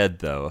my head,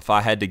 though, if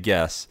I had to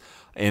guess,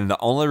 and the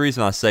only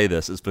reason I say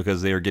this is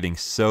because they are getting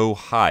so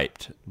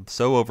hyped,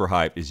 so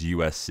overhyped, is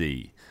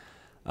USC.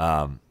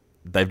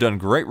 They've done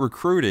great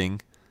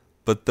recruiting,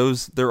 but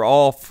they're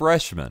all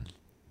freshmen.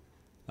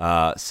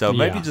 So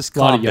maybe just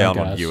calm down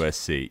on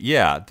USC.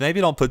 Yeah,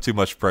 maybe don't put too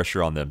much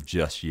pressure on them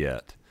just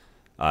yet.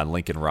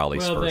 Lincoln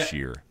Riley's first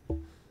year.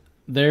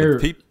 They're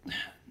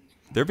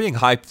being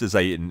hyped as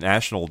a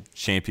national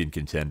champion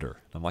contender.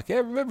 I'm like,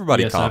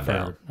 everybody calm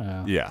down.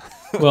 Yeah.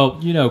 Well,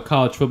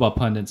 college football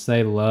pundits,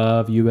 they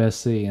love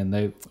USC, and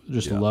they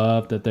just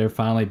love that they're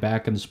finally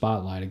back in the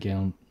spotlight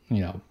again,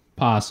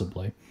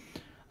 possibly.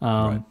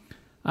 Right.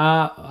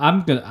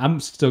 I'm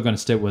still gonna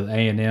stick with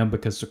A&M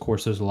because, of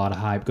course, there's a lot of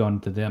hype going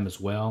into them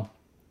as well.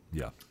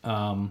 Yeah.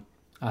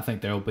 I think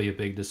there will be a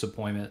big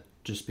disappointment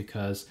just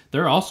because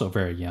they're also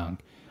very young.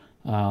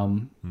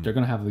 They're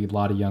gonna have a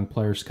lot of young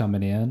players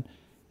coming in,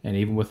 and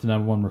even with the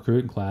 #1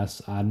 recruiting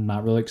class, I'm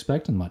not really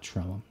expecting much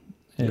from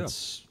them.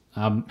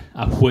 I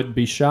wouldn't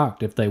be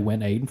shocked if they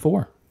went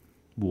 8-4.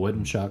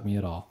 Wouldn't shock me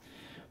at all.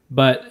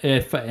 But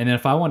if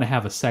I want to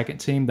have a second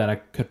team that I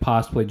could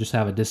possibly just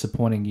have a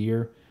disappointing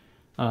year,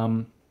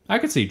 I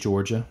could see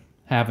Georgia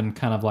having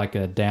kind of like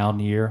a down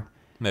year.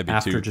 Maybe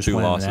after two just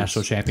winning losses, the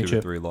national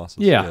championship. 2 or 3 losses.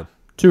 Yeah,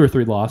 2 or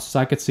 3 losses.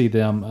 I could see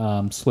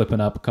them slipping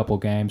up a couple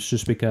games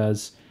just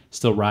because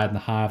still riding the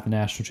high of the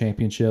national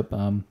championship.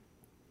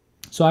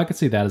 So I could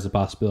see that as a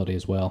possibility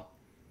as well.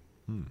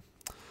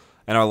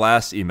 And our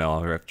last email,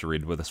 I have to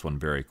read with this one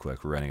very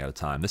quick. We're running out of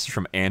time. This is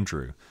from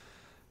Andrew.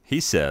 He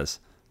says,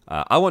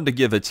 I want to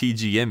give a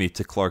TGME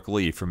to Clark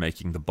Lee for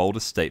making the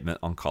boldest statement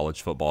on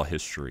college football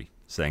history,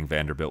 saying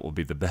Vanderbilt will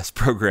be the best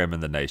program in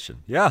the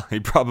nation. Yeah, he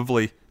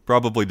probably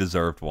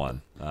deserved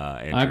one.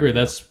 Andrew, I agree.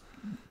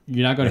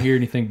 You're not going to hear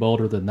anything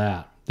bolder than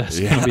that. That's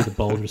going to be the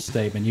boldest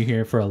statement you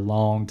hear for a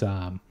long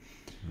time.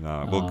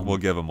 No, we'll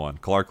give him one.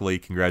 Clark Lee,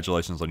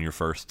 congratulations on your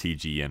first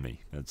TGME.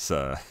 It's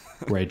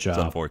great job.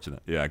 It's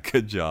unfortunate. Yeah,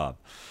 good job.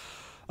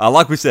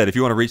 Like we said, if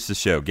you want to reach the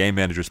show,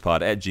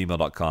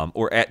 GameManagersPod@gmail.com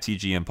or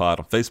 @TGMPod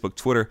on Facebook,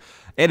 Twitter,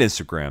 and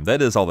Instagram.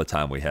 That is all the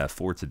time we have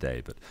for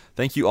today. But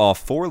thank you all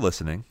for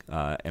listening,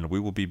 and we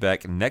will be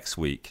back next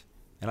week.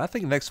 And I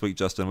think next week,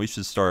 Justin, we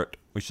should start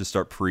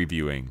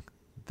previewing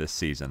this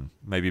season.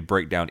 Maybe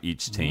break down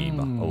each team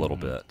a little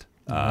bit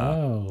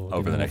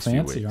over the next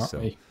few weeks.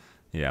 So,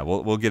 yeah,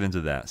 we'll get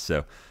into that.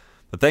 So,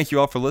 but thank you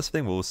all for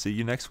listening. We'll see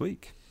you next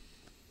week.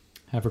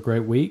 Have a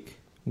great week.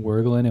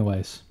 Wurgle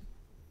anyways.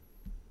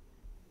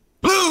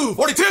 Blue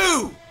 42!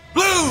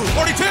 Blue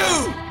 42!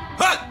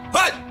 Hut!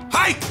 Hut!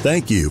 Hike!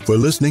 Thank you for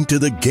listening to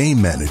The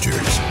Game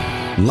Managers.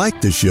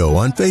 Like the show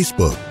on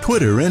Facebook,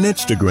 Twitter, and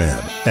Instagram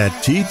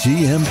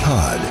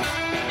 @TGMPod.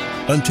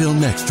 Until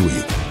next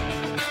week,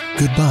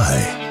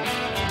 goodbye,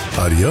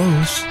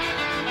 adios,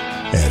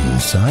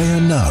 and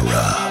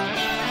sayonara.